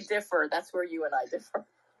where we differ. That's where you and I differ.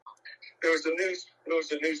 There was a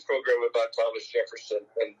news program about Thomas Jefferson,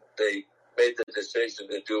 and they made the decision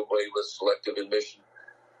to do away with selective admission.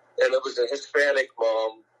 And it was a Hispanic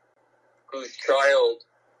mom whose child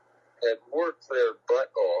had worked their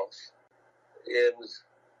butt off in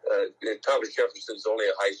Thomas Jefferson's only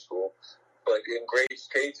a high school, but in grades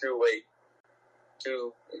K through 8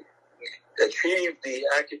 to achieve the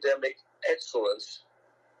academic excellence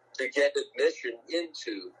to get admission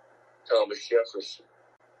into Thomas Jefferson.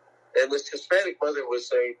 And this Hispanic mother was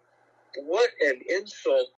saying, what an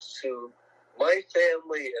insult to my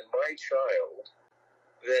family and my child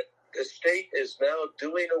that the state is now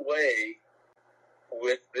doing away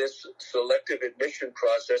with this selective admission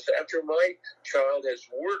process after my child has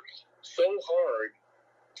worked so hard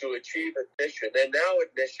to achieve admission. And now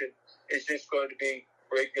admission is just going to be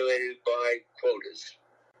regulated by quotas.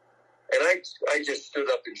 And I just stood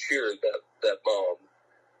up and cheered that mom,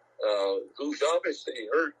 who's obviously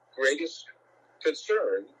her greatest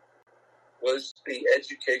concern was the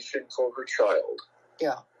education for her child.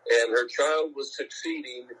 Yeah. And her child was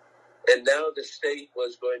succeeding, and now the state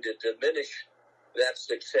was going to diminish that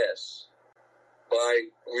success by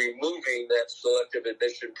removing that selective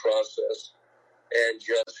admission process and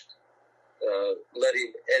just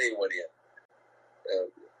letting anyone in.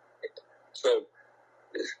 So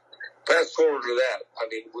fast forward to that. I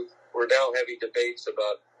mean, we're now having debates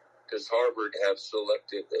about, does Harvard have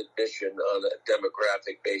selective admission on a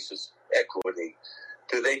demographic basis, equity?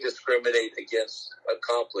 Do they discriminate against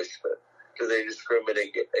accomplishment? Do they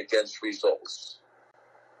discriminate against results?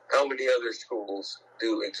 How many other schools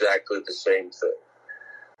do exactly the same thing?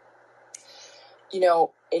 You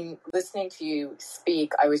know, in listening to you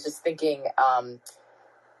speak, I was just thinking, I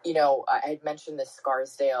had mentioned the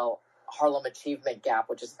Scarsdale Harlem Achievement Gap,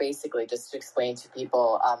 which is basically, just to explain to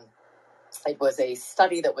people, it was a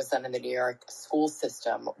study that was done in the New York school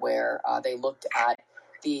system where they looked at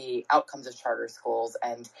the outcomes of charter schools,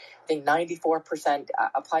 and I think 94%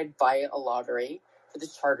 applied via a lottery for the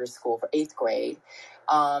charter school for 8th grade.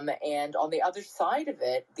 And on the other side of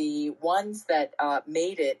it, the ones that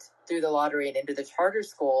made it through the lottery and into the charter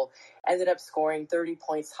school ended up scoring 30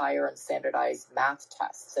 points higher on standardized math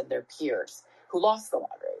tests than their peers who lost the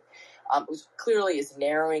lottery. It was clearly is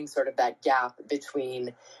narrowing sort of that gap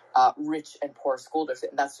between rich and poor school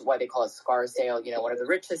districts. And that's why they call it Scarsdale, one of the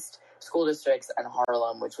richest school districts, and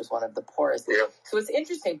Harlem, which was one of the poorest. Yeah. So it's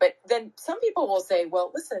interesting. But then some people will say,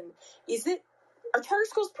 well, listen, are charter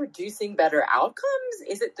schools producing better outcomes?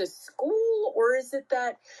 Is it the school, or is it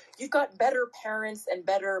that you've got better parents and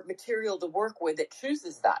better material to work with that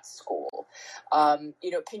chooses that school?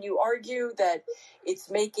 Can you argue that it's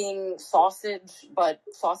making sausage, but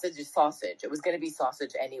sausage is sausage? It was going to be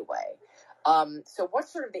sausage anyway. So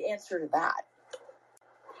what's sort of the answer to that?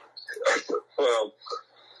 Well,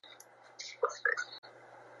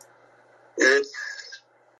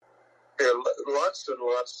 there are lots and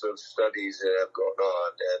lots of studies that have gone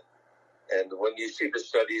on, and when you see the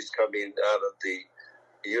studies coming out of the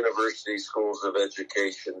university schools of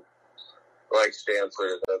education, like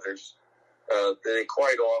Stanford and others, they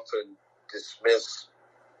quite often dismiss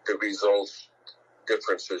the results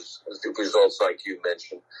differences, the results like you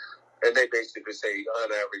mentioned, and they basically say,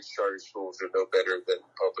 on average, charter schools are no better than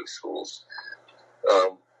public schools.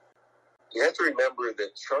 You have to remember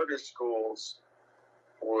that charter schools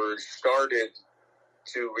were started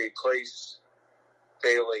to replace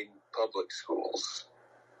failing public schools.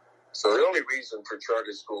 So the only reason for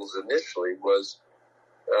charter schools initially was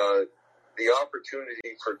the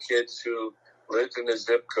opportunity for kids who lived in a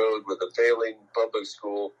zip code with a failing public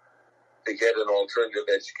school to get an alternative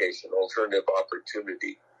education, alternative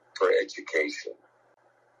opportunity for education.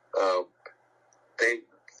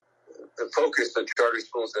 The focus of charter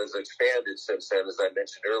schools has expanded since then, as I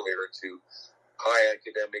mentioned earlier, to high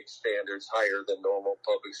academic standards, higher than normal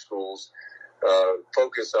public schools,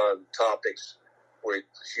 focus on topics which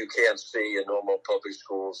you can't see in normal public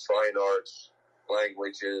schools, fine arts,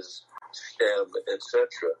 languages, STEM, etc.,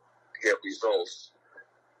 get results.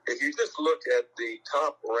 If you just look at the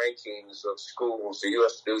top rankings of schools, the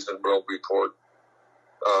U.S. News and World Report,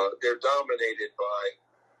 they're dominated by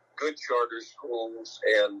good charter schools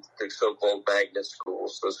and the so-called magnet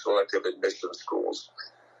schools, the selective admission schools.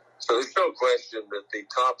 So there's no question that the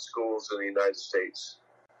top schools in the United States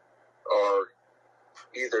are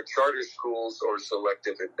either charter schools or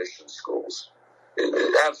selective admission schools.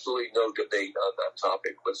 There's absolutely no debate on that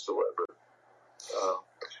topic whatsoever.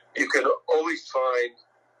 You can always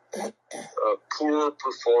find poor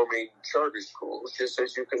performing charter schools, just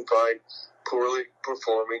as you can find poorly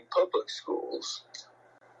performing public schools.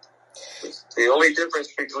 The only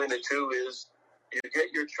difference between the two is you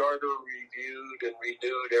get your charter reviewed and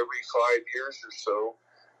renewed every 5 years or so.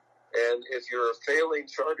 And if you're a failing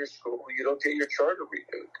charter school, you don't get your charter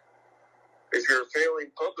renewed. If you're a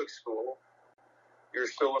failing public school, you're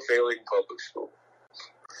still a failing public school.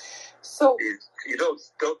 So you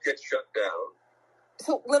don't get shut down.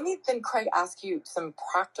 So let me then, Craig, ask you some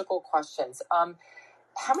practical questions.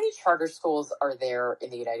 How many charter schools are there in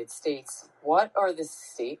the United States? What are the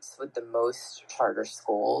states with the most charter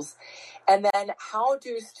schools? And then how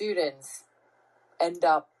do students end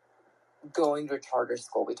up going to charter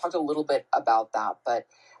school? We talked a little bit about that, but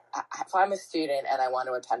if I'm a student and I want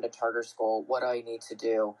to attend a charter school, what do I need to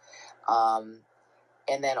do?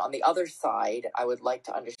 And then on the other side, I would like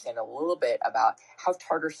to understand a little bit about how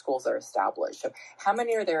charter schools are established. So how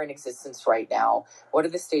many are there in existence right now? What are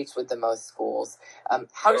the states with the most schools?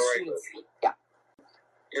 How do students... Yeah.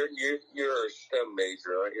 You're a STEM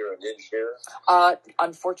major, aren't you? An engineer?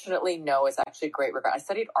 Unfortunately, no. It's actually a great regret. I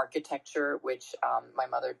studied architecture, which my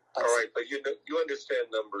mother... All right, but you understand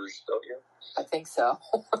numbers, don't you? I think so.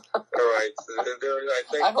 All right.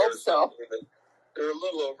 I hope so. There are a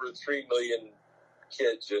little over 3 million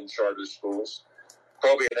kids in charter schools.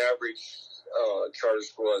 Probably an average charter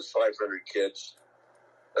school has 500 kids.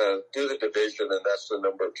 Do the division, and that's the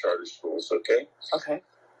number of charter schools, okay? Okay.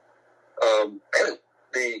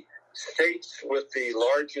 The states with the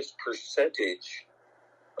largest percentage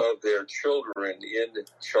of their children in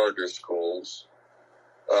charter schools,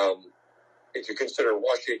 if you consider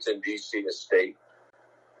Washington, D.C. a state,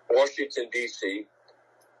 Washington, D.C.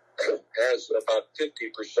 has about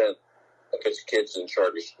 50% of its kids in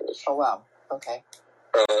charter schools. Oh, wow. Okay.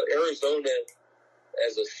 Arizona,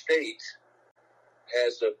 as a state,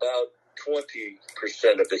 has about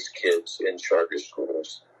 20% of its kids in charter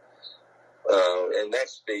schools. And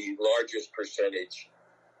that's the largest percentage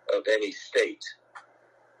of any state.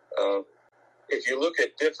 If you look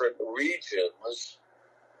at different regions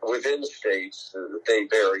within states, they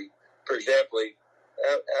vary. For example,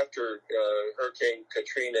 after Hurricane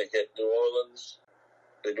Katrina hit New Orleans,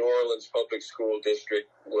 the New Orleans Public School District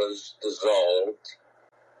was dissolved.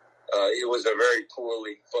 It was a very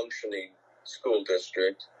poorly functioning school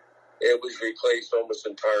district. It was replaced almost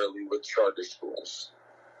entirely with charter schools.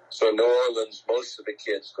 So in New Orleans, most of the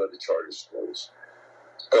kids go to charter schools.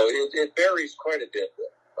 So it varies quite a bit.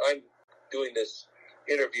 I'm doing this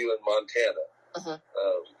interview in Montana. Uh-huh.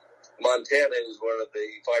 Montana is one of the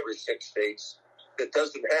 5 or 6 states that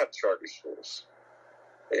doesn't have charter schools.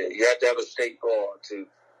 You have to have a state law to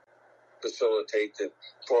facilitate the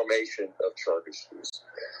formation of charter schools.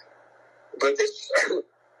 But this,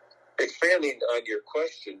 expanding on your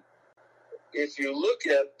question, if you look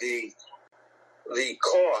at the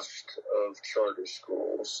cost of charter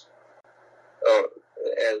schools,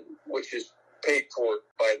 and which is paid for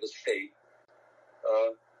by the state,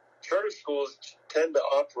 charter schools tend to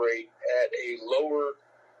operate at a lower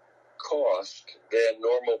cost than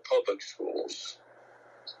normal public schools.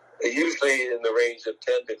 Usually in the range of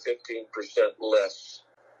 10 to 15% less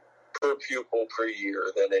per pupil per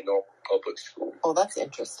year than a normal public school. Oh, that's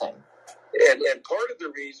interesting. And part of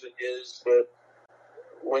the reason is that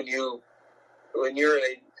when you're in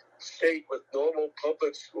a state with normal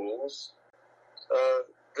public schools,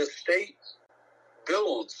 the state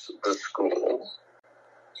builds the school,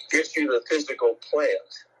 gives you the physical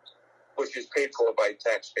plant, which is paid for by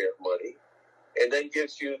taxpayer money, and then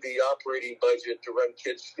gives you the operating budget to run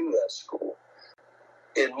kids through that school.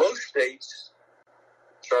 In most states,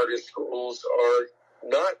 charter schools are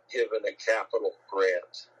not given a capital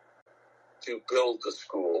grant to build the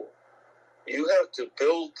school. You have to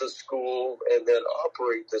build the school and then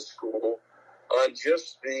operate the school on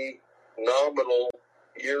just the nominal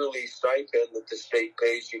yearly stipend that the state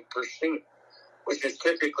pays you per student, which is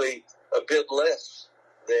typically a bit less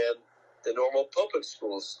than the normal public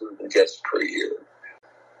school student gets per year.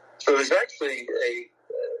 So there's actually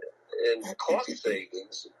in cost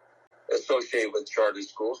savings associated with charter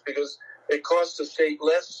schools because it costs the state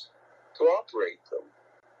less to operate them.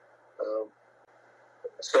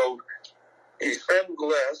 So you spend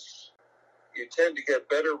less, you tend to get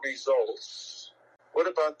better results. What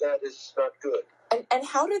about that is not good? And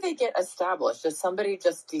how do they get established? Does somebody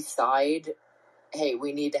just decide, hey,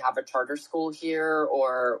 we need to have a charter school here,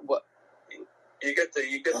 or what? You get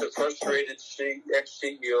the frustrated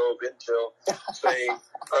ex-CEO of Intel saying,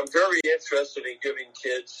 I'm very interested in giving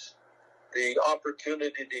kids the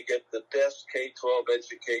opportunity to get the best K-12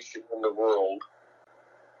 education in the world.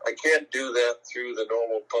 I can't do that through the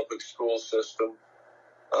normal public school system.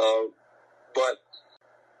 But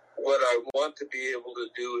what I want to be able to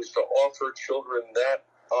do is to offer children that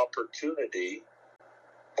opportunity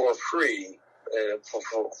for free.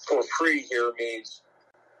 For free here means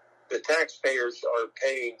the taxpayers are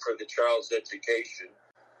paying for the child's education.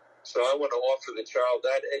 So I want to offer the child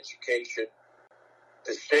that education.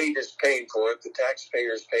 The state is paying for it. The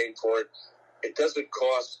taxpayer is paying for it. It doesn't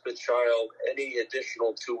cost the child any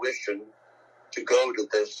additional tuition to go to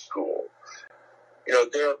this school. You know,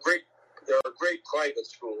 there are great private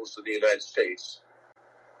schools in the United States,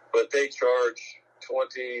 but they charge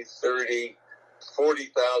 $20,000, $30,000, $40,000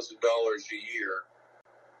 a year,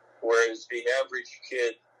 whereas the average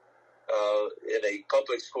kid in a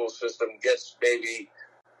public school system gets maybe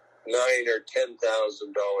 $9,000 or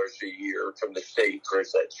 $10,000 a year from the state for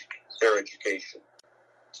their education.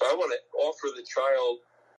 So I want to offer the child,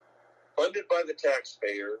 funded by the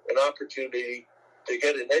taxpayer, an opportunity to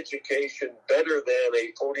get an education better than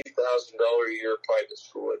a $40,000 a year private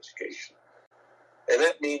school education. And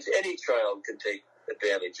that means any child can take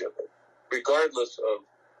advantage of it, regardless of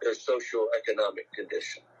their socioeconomic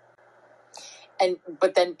condition.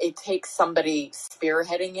 But then it takes somebody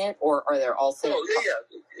spearheading it, or are there also...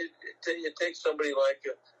 It takes somebody like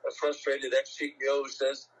a frustrated ex-CEO who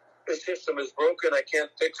says, the system is broken, I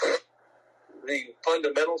can't fix the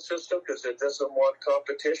fundamental system because it doesn't want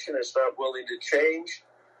competition, it's not willing to change.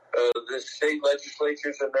 The state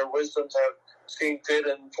legislatures in their wisdoms have seen fit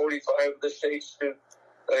in 45 of the states to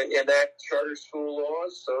enact charter school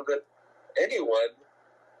laws so that anyone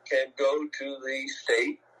can go to the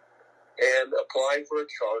state and apply for a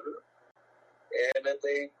charter, and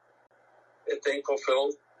if they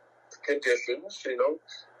fulfill conditions,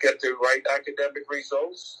 get the right academic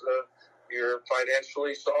results, you're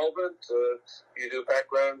financially solvent, you do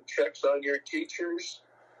background checks on your teachers,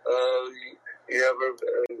 you have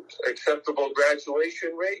an acceptable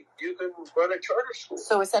graduation rate, you can run a charter school.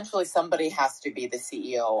 So essentially somebody has to be the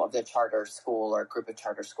CEO of the charter school or group of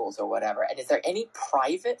charter schools or whatever. And is there any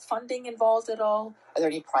private funding involved at all? Are there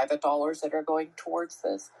any private dollars that are going towards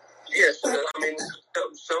this? Yes,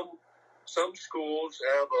 some schools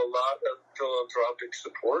have a lot of philanthropic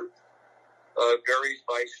support. Varies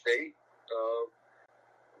by state.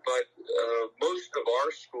 But most of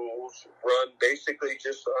our schools run basically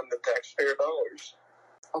just on the taxpayer dollars.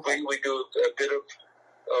 Okay. We do a bit of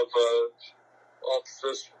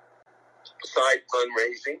office side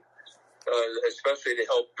fundraising, especially to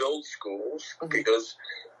help build schools, because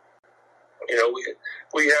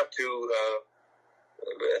we have to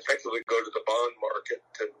effectively go to the bond market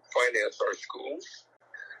to finance our schools.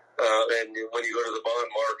 And when you go to the bond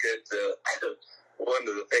market, one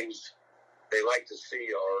of the things they like to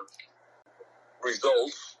see are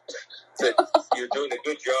results, that you're doing a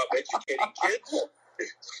good job educating kids.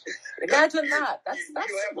 Imagine that. That's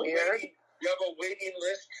weird. You have a waiting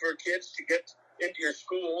list for kids to get into your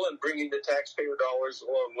school and bringing the taxpayer dollars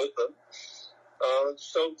along with them.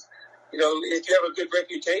 So, if you have a good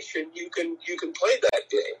reputation, you can play that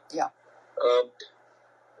game. Yeah.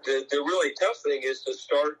 The really tough thing is to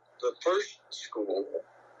start the first school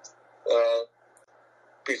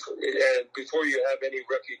before you have any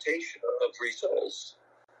reputation of results.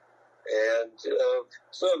 And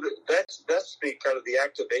so that's the kind of the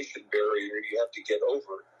activation barrier you have to get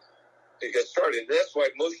over to get started. That's why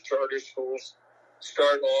most charter schools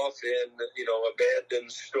start off in,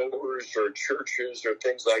 abandoned stores or churches or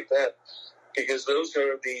things like that, because those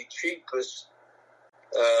are the cheapest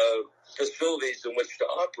facilities in which to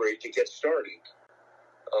operate to get started.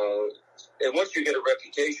 And once you get a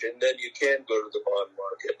reputation, then you can go to the bond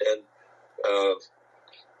market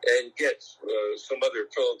and get some other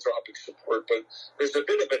philanthropic support. But there's a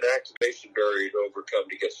bit of an activation barrier to overcome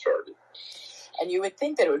to get started. And you would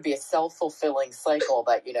think that it would be a self-fulfilling cycle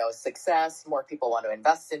that, success, more people want to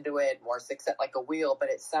invest into it, more success, like a wheel. But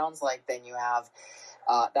it sounds like then you have,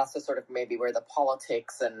 that's the sort of maybe where the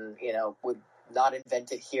politics and, would not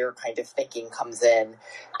invented here kind of thinking comes in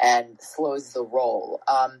and slows the roll.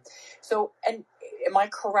 So, and am I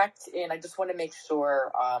correct in, I just want to make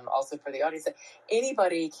sure, also for the audience, that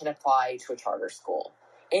anybody can apply to a charter school.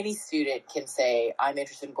 Any student can say, I'm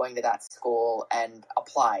interested in going to that school and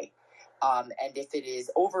apply. And if it is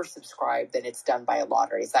oversubscribed, then it's done by a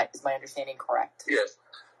lottery. Is my understanding correct? Yes.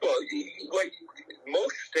 Well, like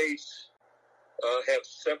most states have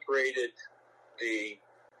separated the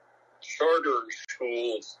charter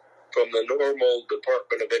schools from the normal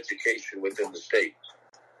Department of Education within the state.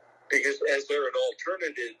 Because as they're an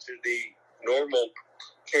alternative to the normal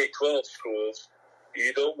K-12 schools,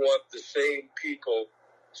 you don't want the same people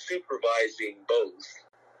supervising both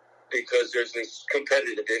because there's this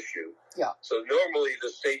competitive issue. Yeah. So normally the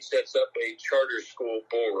state sets up a charter school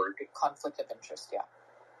board. Conflict of interest, yeah.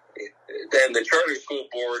 Then the charter school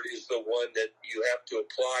board is the one that you have to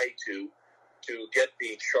apply to get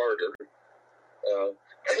the charter.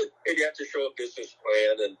 And you have to show a business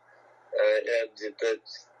plan and that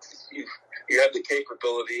you have the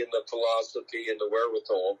capability and the philosophy and the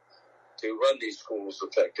wherewithal to run these schools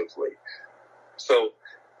effectively. So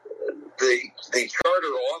the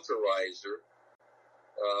charter authorizer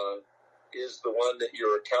is the one that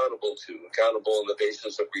you're accountable on the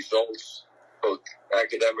basis of results, both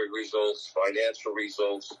academic results, financial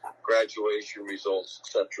results, graduation results,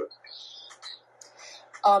 etc.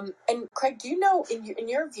 And Craig, do you know, in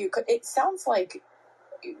your view, it sounds like,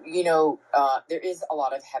 there is a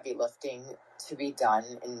lot of heavy lifting to be done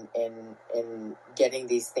in getting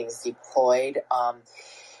these things deployed.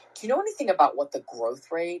 Do you know anything about what the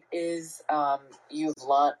growth rate is? You've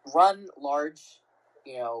run large,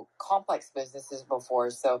 complex businesses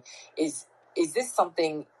before. So is this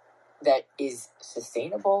something that is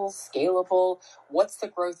sustainable, scalable? What's the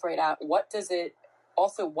growth rate at? What does it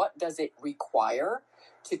require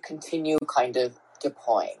to continue kind of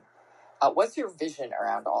deploying? What's your vision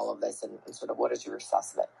around all of this, and sort of what is your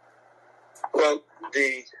assessment? Well,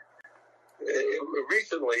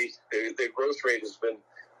 recently the growth rate has been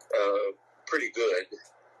pretty good.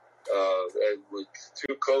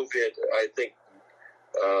 Through COVID, I think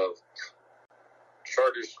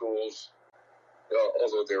charter schools,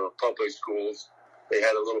 although they were public schools, they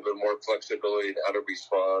had a little bit more flexibility in how to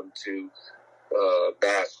respond to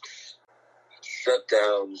masks,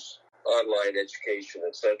 shutdowns, online education,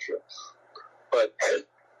 etc. But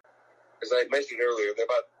as I mentioned earlier, there are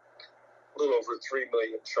about a little over 3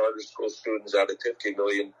 million charter school students out of 50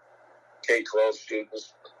 million K-12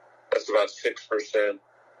 students. That's about 6%.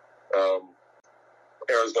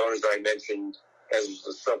 Arizona, as I mentioned, has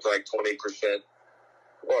something like 20%.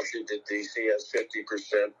 Washington, D.C. has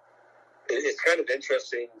 50%. It's kind of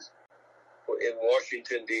interesting in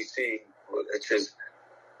Washington, D.C., which is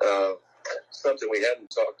something we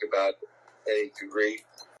hadn't talked about to any degree.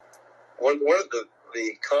 One of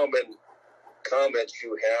the common comments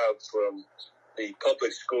you have from the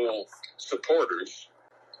public school supporters,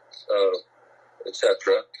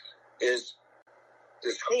 etc., is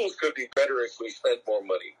the schools could be better if we spent more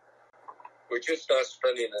money. We're just not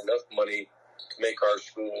spending enough money to make our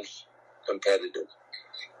schools competitive.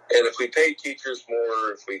 And if we pay teachers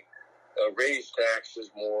more, if we raise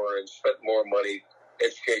taxes more and spent more money,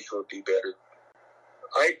 education would be better.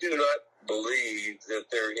 I do not believe that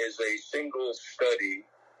there is a single study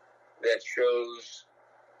that shows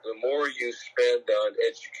the more you spend on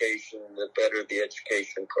education, the better the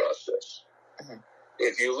education process. Mm-hmm.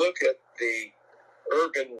 If you look at the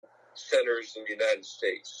urban centers in the United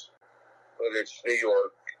States, whether it's New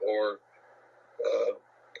York or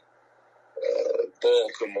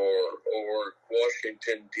Baltimore or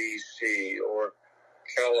Washington, D.C. or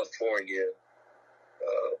California,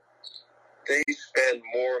 they spend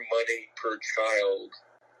more money per child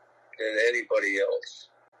than anybody else.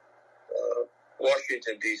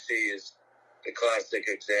 Washington, D.C. is the classic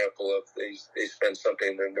example of they spend something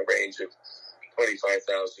in the range of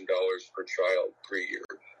 $25,000 per child per year.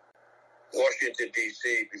 Washington,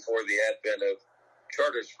 D.C., before the advent of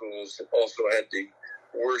charter schools, also had the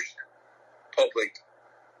worst public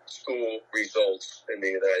school results in the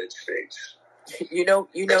United States. You know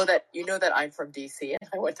that I'm from D.C. and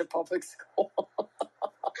I went to public school.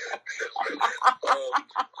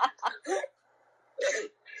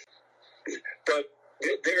 But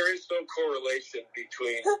there is no correlation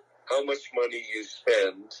between how much money you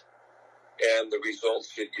spend and the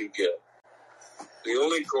results that you get. The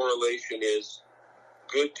only correlation is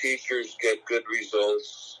good teachers get good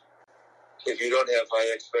results. If you don't have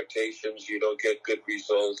high expectations, you don't get good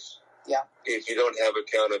results. Yeah. If you don't have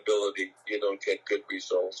accountability, you don't get good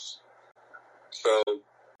results. So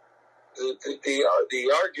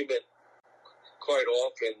the argument quite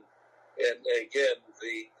often, and again,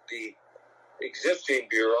 the existing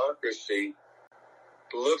bureaucracy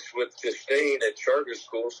looks with disdain at charter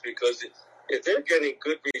schools because if they're getting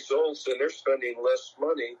good results and they're spending less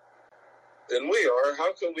money than we are,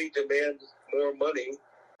 how can we demand more money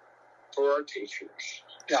for our teachers?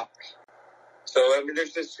 Yeah. So, I mean,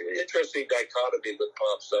 there's this interesting dichotomy that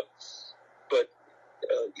pops up. But,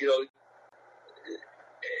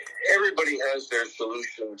 everybody has their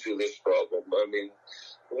solution to this problem. I mean,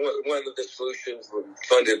 one of the solutions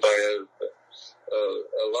funded by a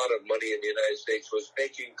lot of money in the United States was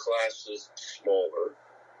making classes smaller,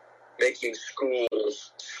 making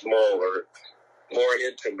schools smaller, more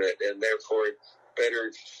intimate, and therefore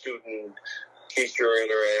better student-teacher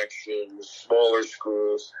interactions, smaller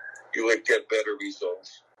schools, you would get better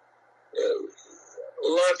results.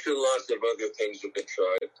 Lots and lots of other things have been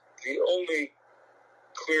tried. The only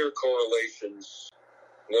clear correlations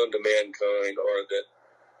known to mankind are that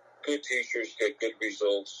good teachers get good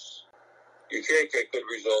results. You can't get good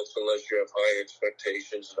results unless you have high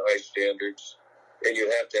expectations and high standards, and you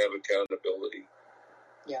have to have accountability.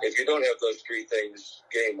 Yeah. If you don't have those three things,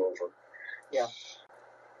 game over. Yeah.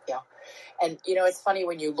 Yeah. And, it's funny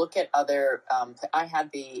when you look at other, I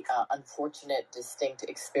had the unfortunate, distinct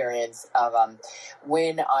experience of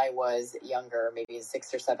when I was younger, maybe in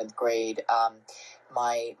 6th or 7th grade,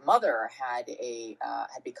 my mother had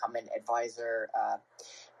become an advisor,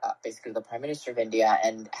 basically the Prime Minister of India,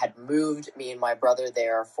 and had moved me and my brother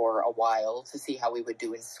there for a while to see how we would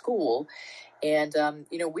do in school. And,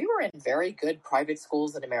 we were in very good private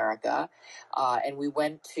schools in America, and we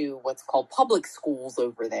went to what's called public schools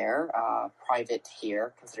over there,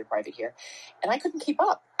 considered private here, and I couldn't keep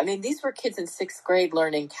up. I mean, these were kids in 6th grade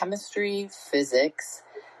learning chemistry, physics,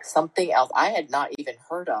 something else I had not even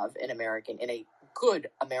heard of in a good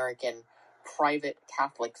American private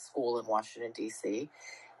Catholic school in Washington, D.C.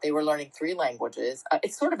 They were learning 3 languages.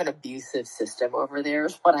 It's sort of an abusive system over there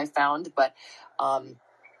is what I found, but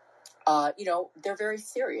they're very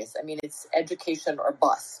serious. I mean, it's education or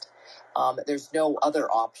bust. There's no other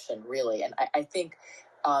option, really. And I think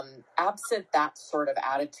absent that sort of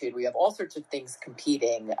attitude, we have all sorts of things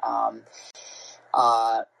competing. There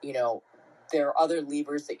are other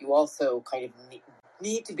levers that you also kind of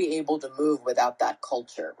need to be able to move without that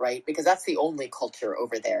culture, right? Because that's the only culture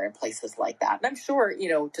over there in places like that. And I'm sure,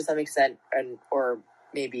 to some extent, or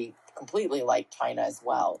maybe completely like China as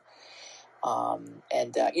well.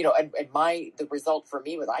 The result for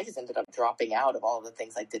me was I just ended up dropping out of all the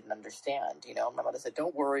things I didn't understand. My mother said,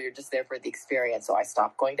 "Don't worry, you're just there for the experience." So I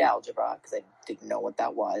stopped going to algebra because I didn't know what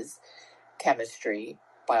that was, chemistry,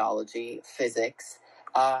 biology, physics,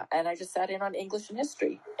 and I just sat in on English and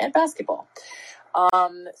history and basketball.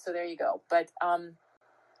 So there you go. But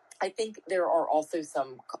I think there are also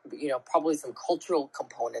some, probably some cultural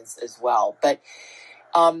components as well. But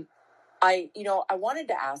I wanted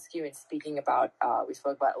to ask you, in speaking about, we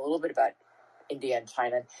spoke about a little bit about India and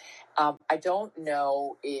China. I don't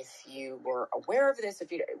know if you were aware of this.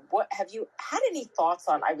 Have you had any thoughts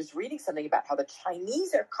on? I was reading something about how the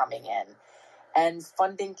Chinese are coming in and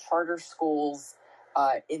funding charter schools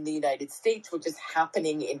in the United States, which is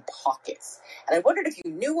happening in pockets. And I wondered if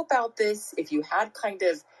you knew about this, if you had kind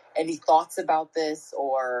of any thoughts about this,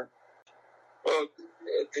 or. Well,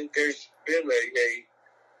 there's been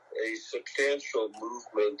a substantial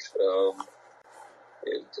movement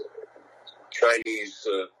in Chinese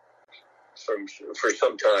for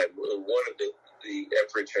some time. One of the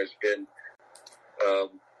efforts has been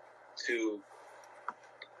to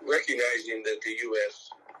recognizing that the U.S.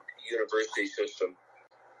 university system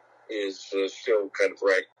is still kind of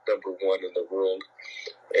ranked number 1 in the world,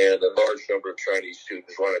 and a large number of Chinese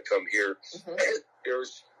students want to come here. Mm-hmm.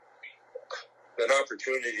 There's an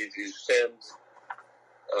opportunity to send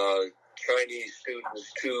Chinese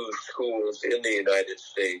students to schools in the United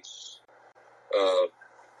States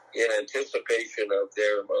in anticipation of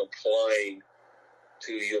their applying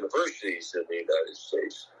to universities in the United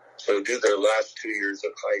States. So do their last 2 years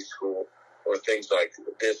of high school or things like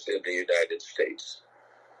this in the United States.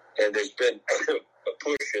 And there's been a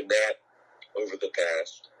push in that over the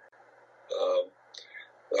past.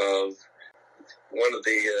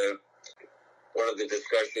 One of the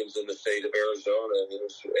discussions in the state of Arizona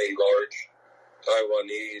is a large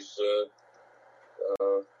Taiwanese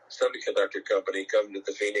semiconductor company coming to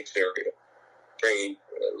the Phoenix area, bringing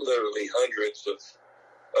literally hundreds of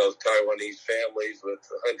Taiwanese families with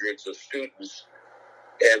hundreds of students,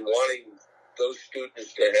 and wanting those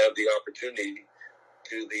students to have the opportunity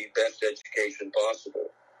to the best education possible.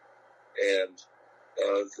 And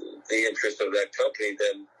the interest of that company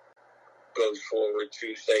then goes forward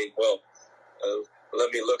to saying, well,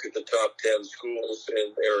 let me look at the top 10 schools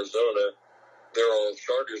in Arizona. They're all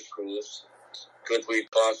charter schools. could we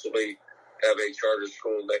possibly have a charter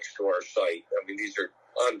school next to our site? I mean, these are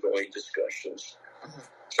ongoing discussions.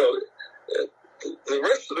 So the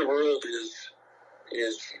rest of the world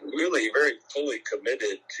is really very fully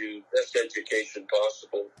committed to best education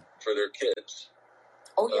possible for their kids.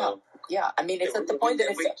 Oh, yeah. Yeah. I mean, it's at the point that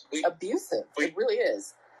it's abusive. It really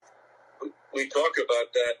is. We talk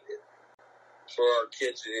about that for our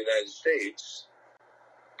kids in the United States,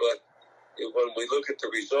 but when we look at the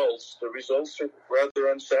results are rather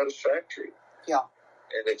unsatisfactory. Yeah.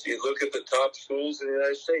 And if you look at the top schools in the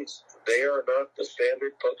United States, they are not the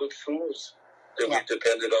standard public schools that we've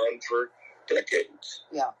depended on for decades.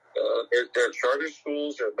 Yeah. They're charter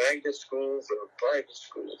schools, or magnet schools, or private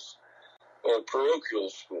schools, or parochial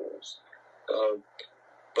schools.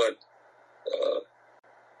 But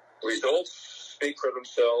results speak for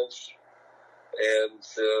themselves. And,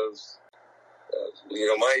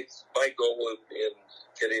 my goal in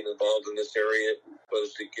getting involved in this area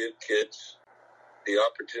was to give kids the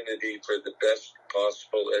opportunity for the best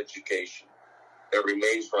possible education. That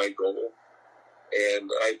remains my goal. And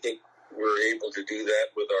I think we're able to do that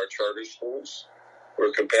with our charter schools.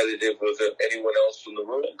 We're competitive with anyone else in the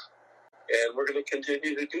world. And we're going to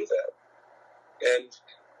continue to do that. And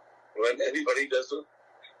when anybody doesn't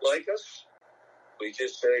like us, we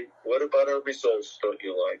just say, what about our results don't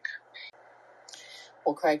you like?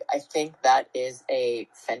 Well, Craig, I think that is a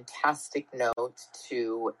fantastic note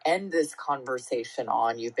to end this conversation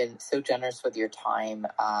on. You've been so generous with your time.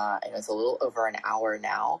 And it's a little over an hour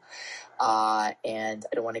now. And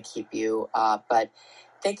I don't want to keep you, but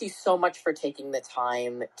thank you so much for taking the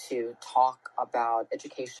time to talk about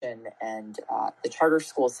education and the charter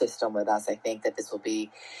school system with us. I think that this will be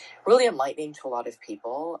really enlightening to a lot of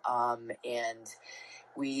people. And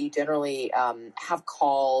we generally have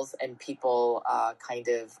calls and people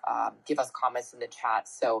give us comments in the chat.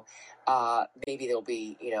 So maybe there'll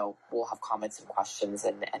be, we'll have comments and questions.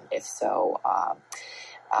 And if so,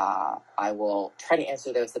 I will try to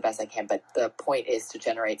answer those the best I can. But the point is to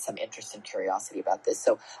generate some interest and curiosity about this.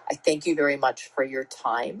 So I thank you very much for your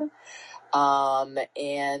time.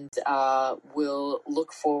 And we'll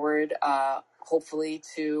look forward, hopefully,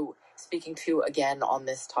 to speaking to you again on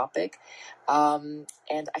this topic. And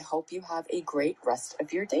I hope you have a great rest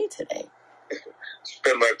of your day today. It's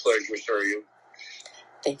been my pleasure, sir.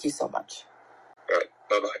 Thank you so much. All right.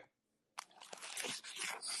 Bye-bye.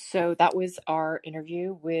 So that was our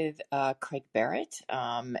interview with Craig Barrett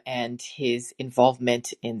and his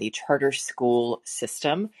involvement in the charter school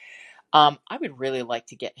system. I would really like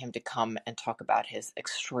to get him to come and talk about his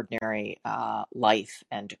extraordinary life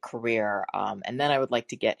and career. And then I would like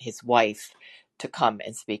to get his wife to come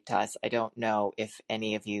and speak to us. I don't know if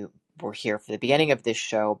any of you were here for the beginning of this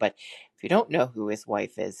show, but if you don't know who his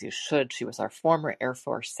wife is, you should. She was our former Air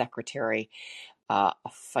Force Secretary, a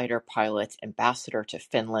fighter pilot, ambassador to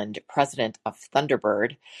Finland, president of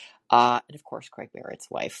Thunderbird, and of course, Craig Barrett's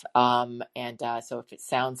wife. So if it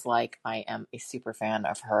sounds like I am a super fan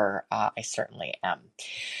of her, I certainly am.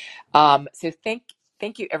 So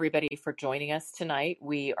thank you everybody for joining us tonight.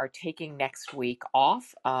 We are taking next week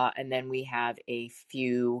off, and then we have a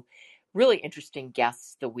few really interesting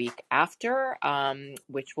guests the week after,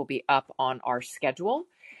 which will be up on our schedule.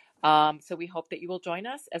 So we hope that you will join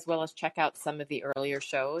us, as well as check out some of the earlier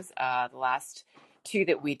shows. The last two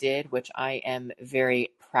that we did, which I am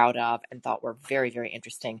very proud of and thought were very, very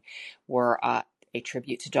interesting, were a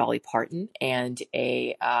tribute to Dolly Parton and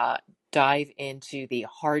a dive into the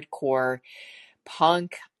hardcore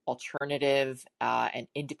punk, alternative, and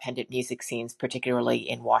independent music scenes, particularly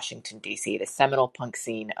in Washington, D.C., the seminal punk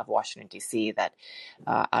scene of Washington, D.C., that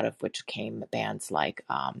out of which came bands like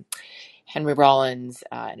Henry Rollins,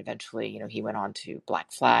 and eventually, he went on to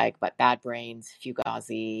Black Flag, but Bad Brains,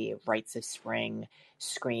 Fugazi, Rites of Spring,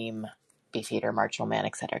 Scream, Beefeater, Marginal Man,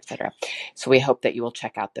 etc., etc. So we hope that you will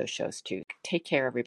check out those shows too. Take care, everybody.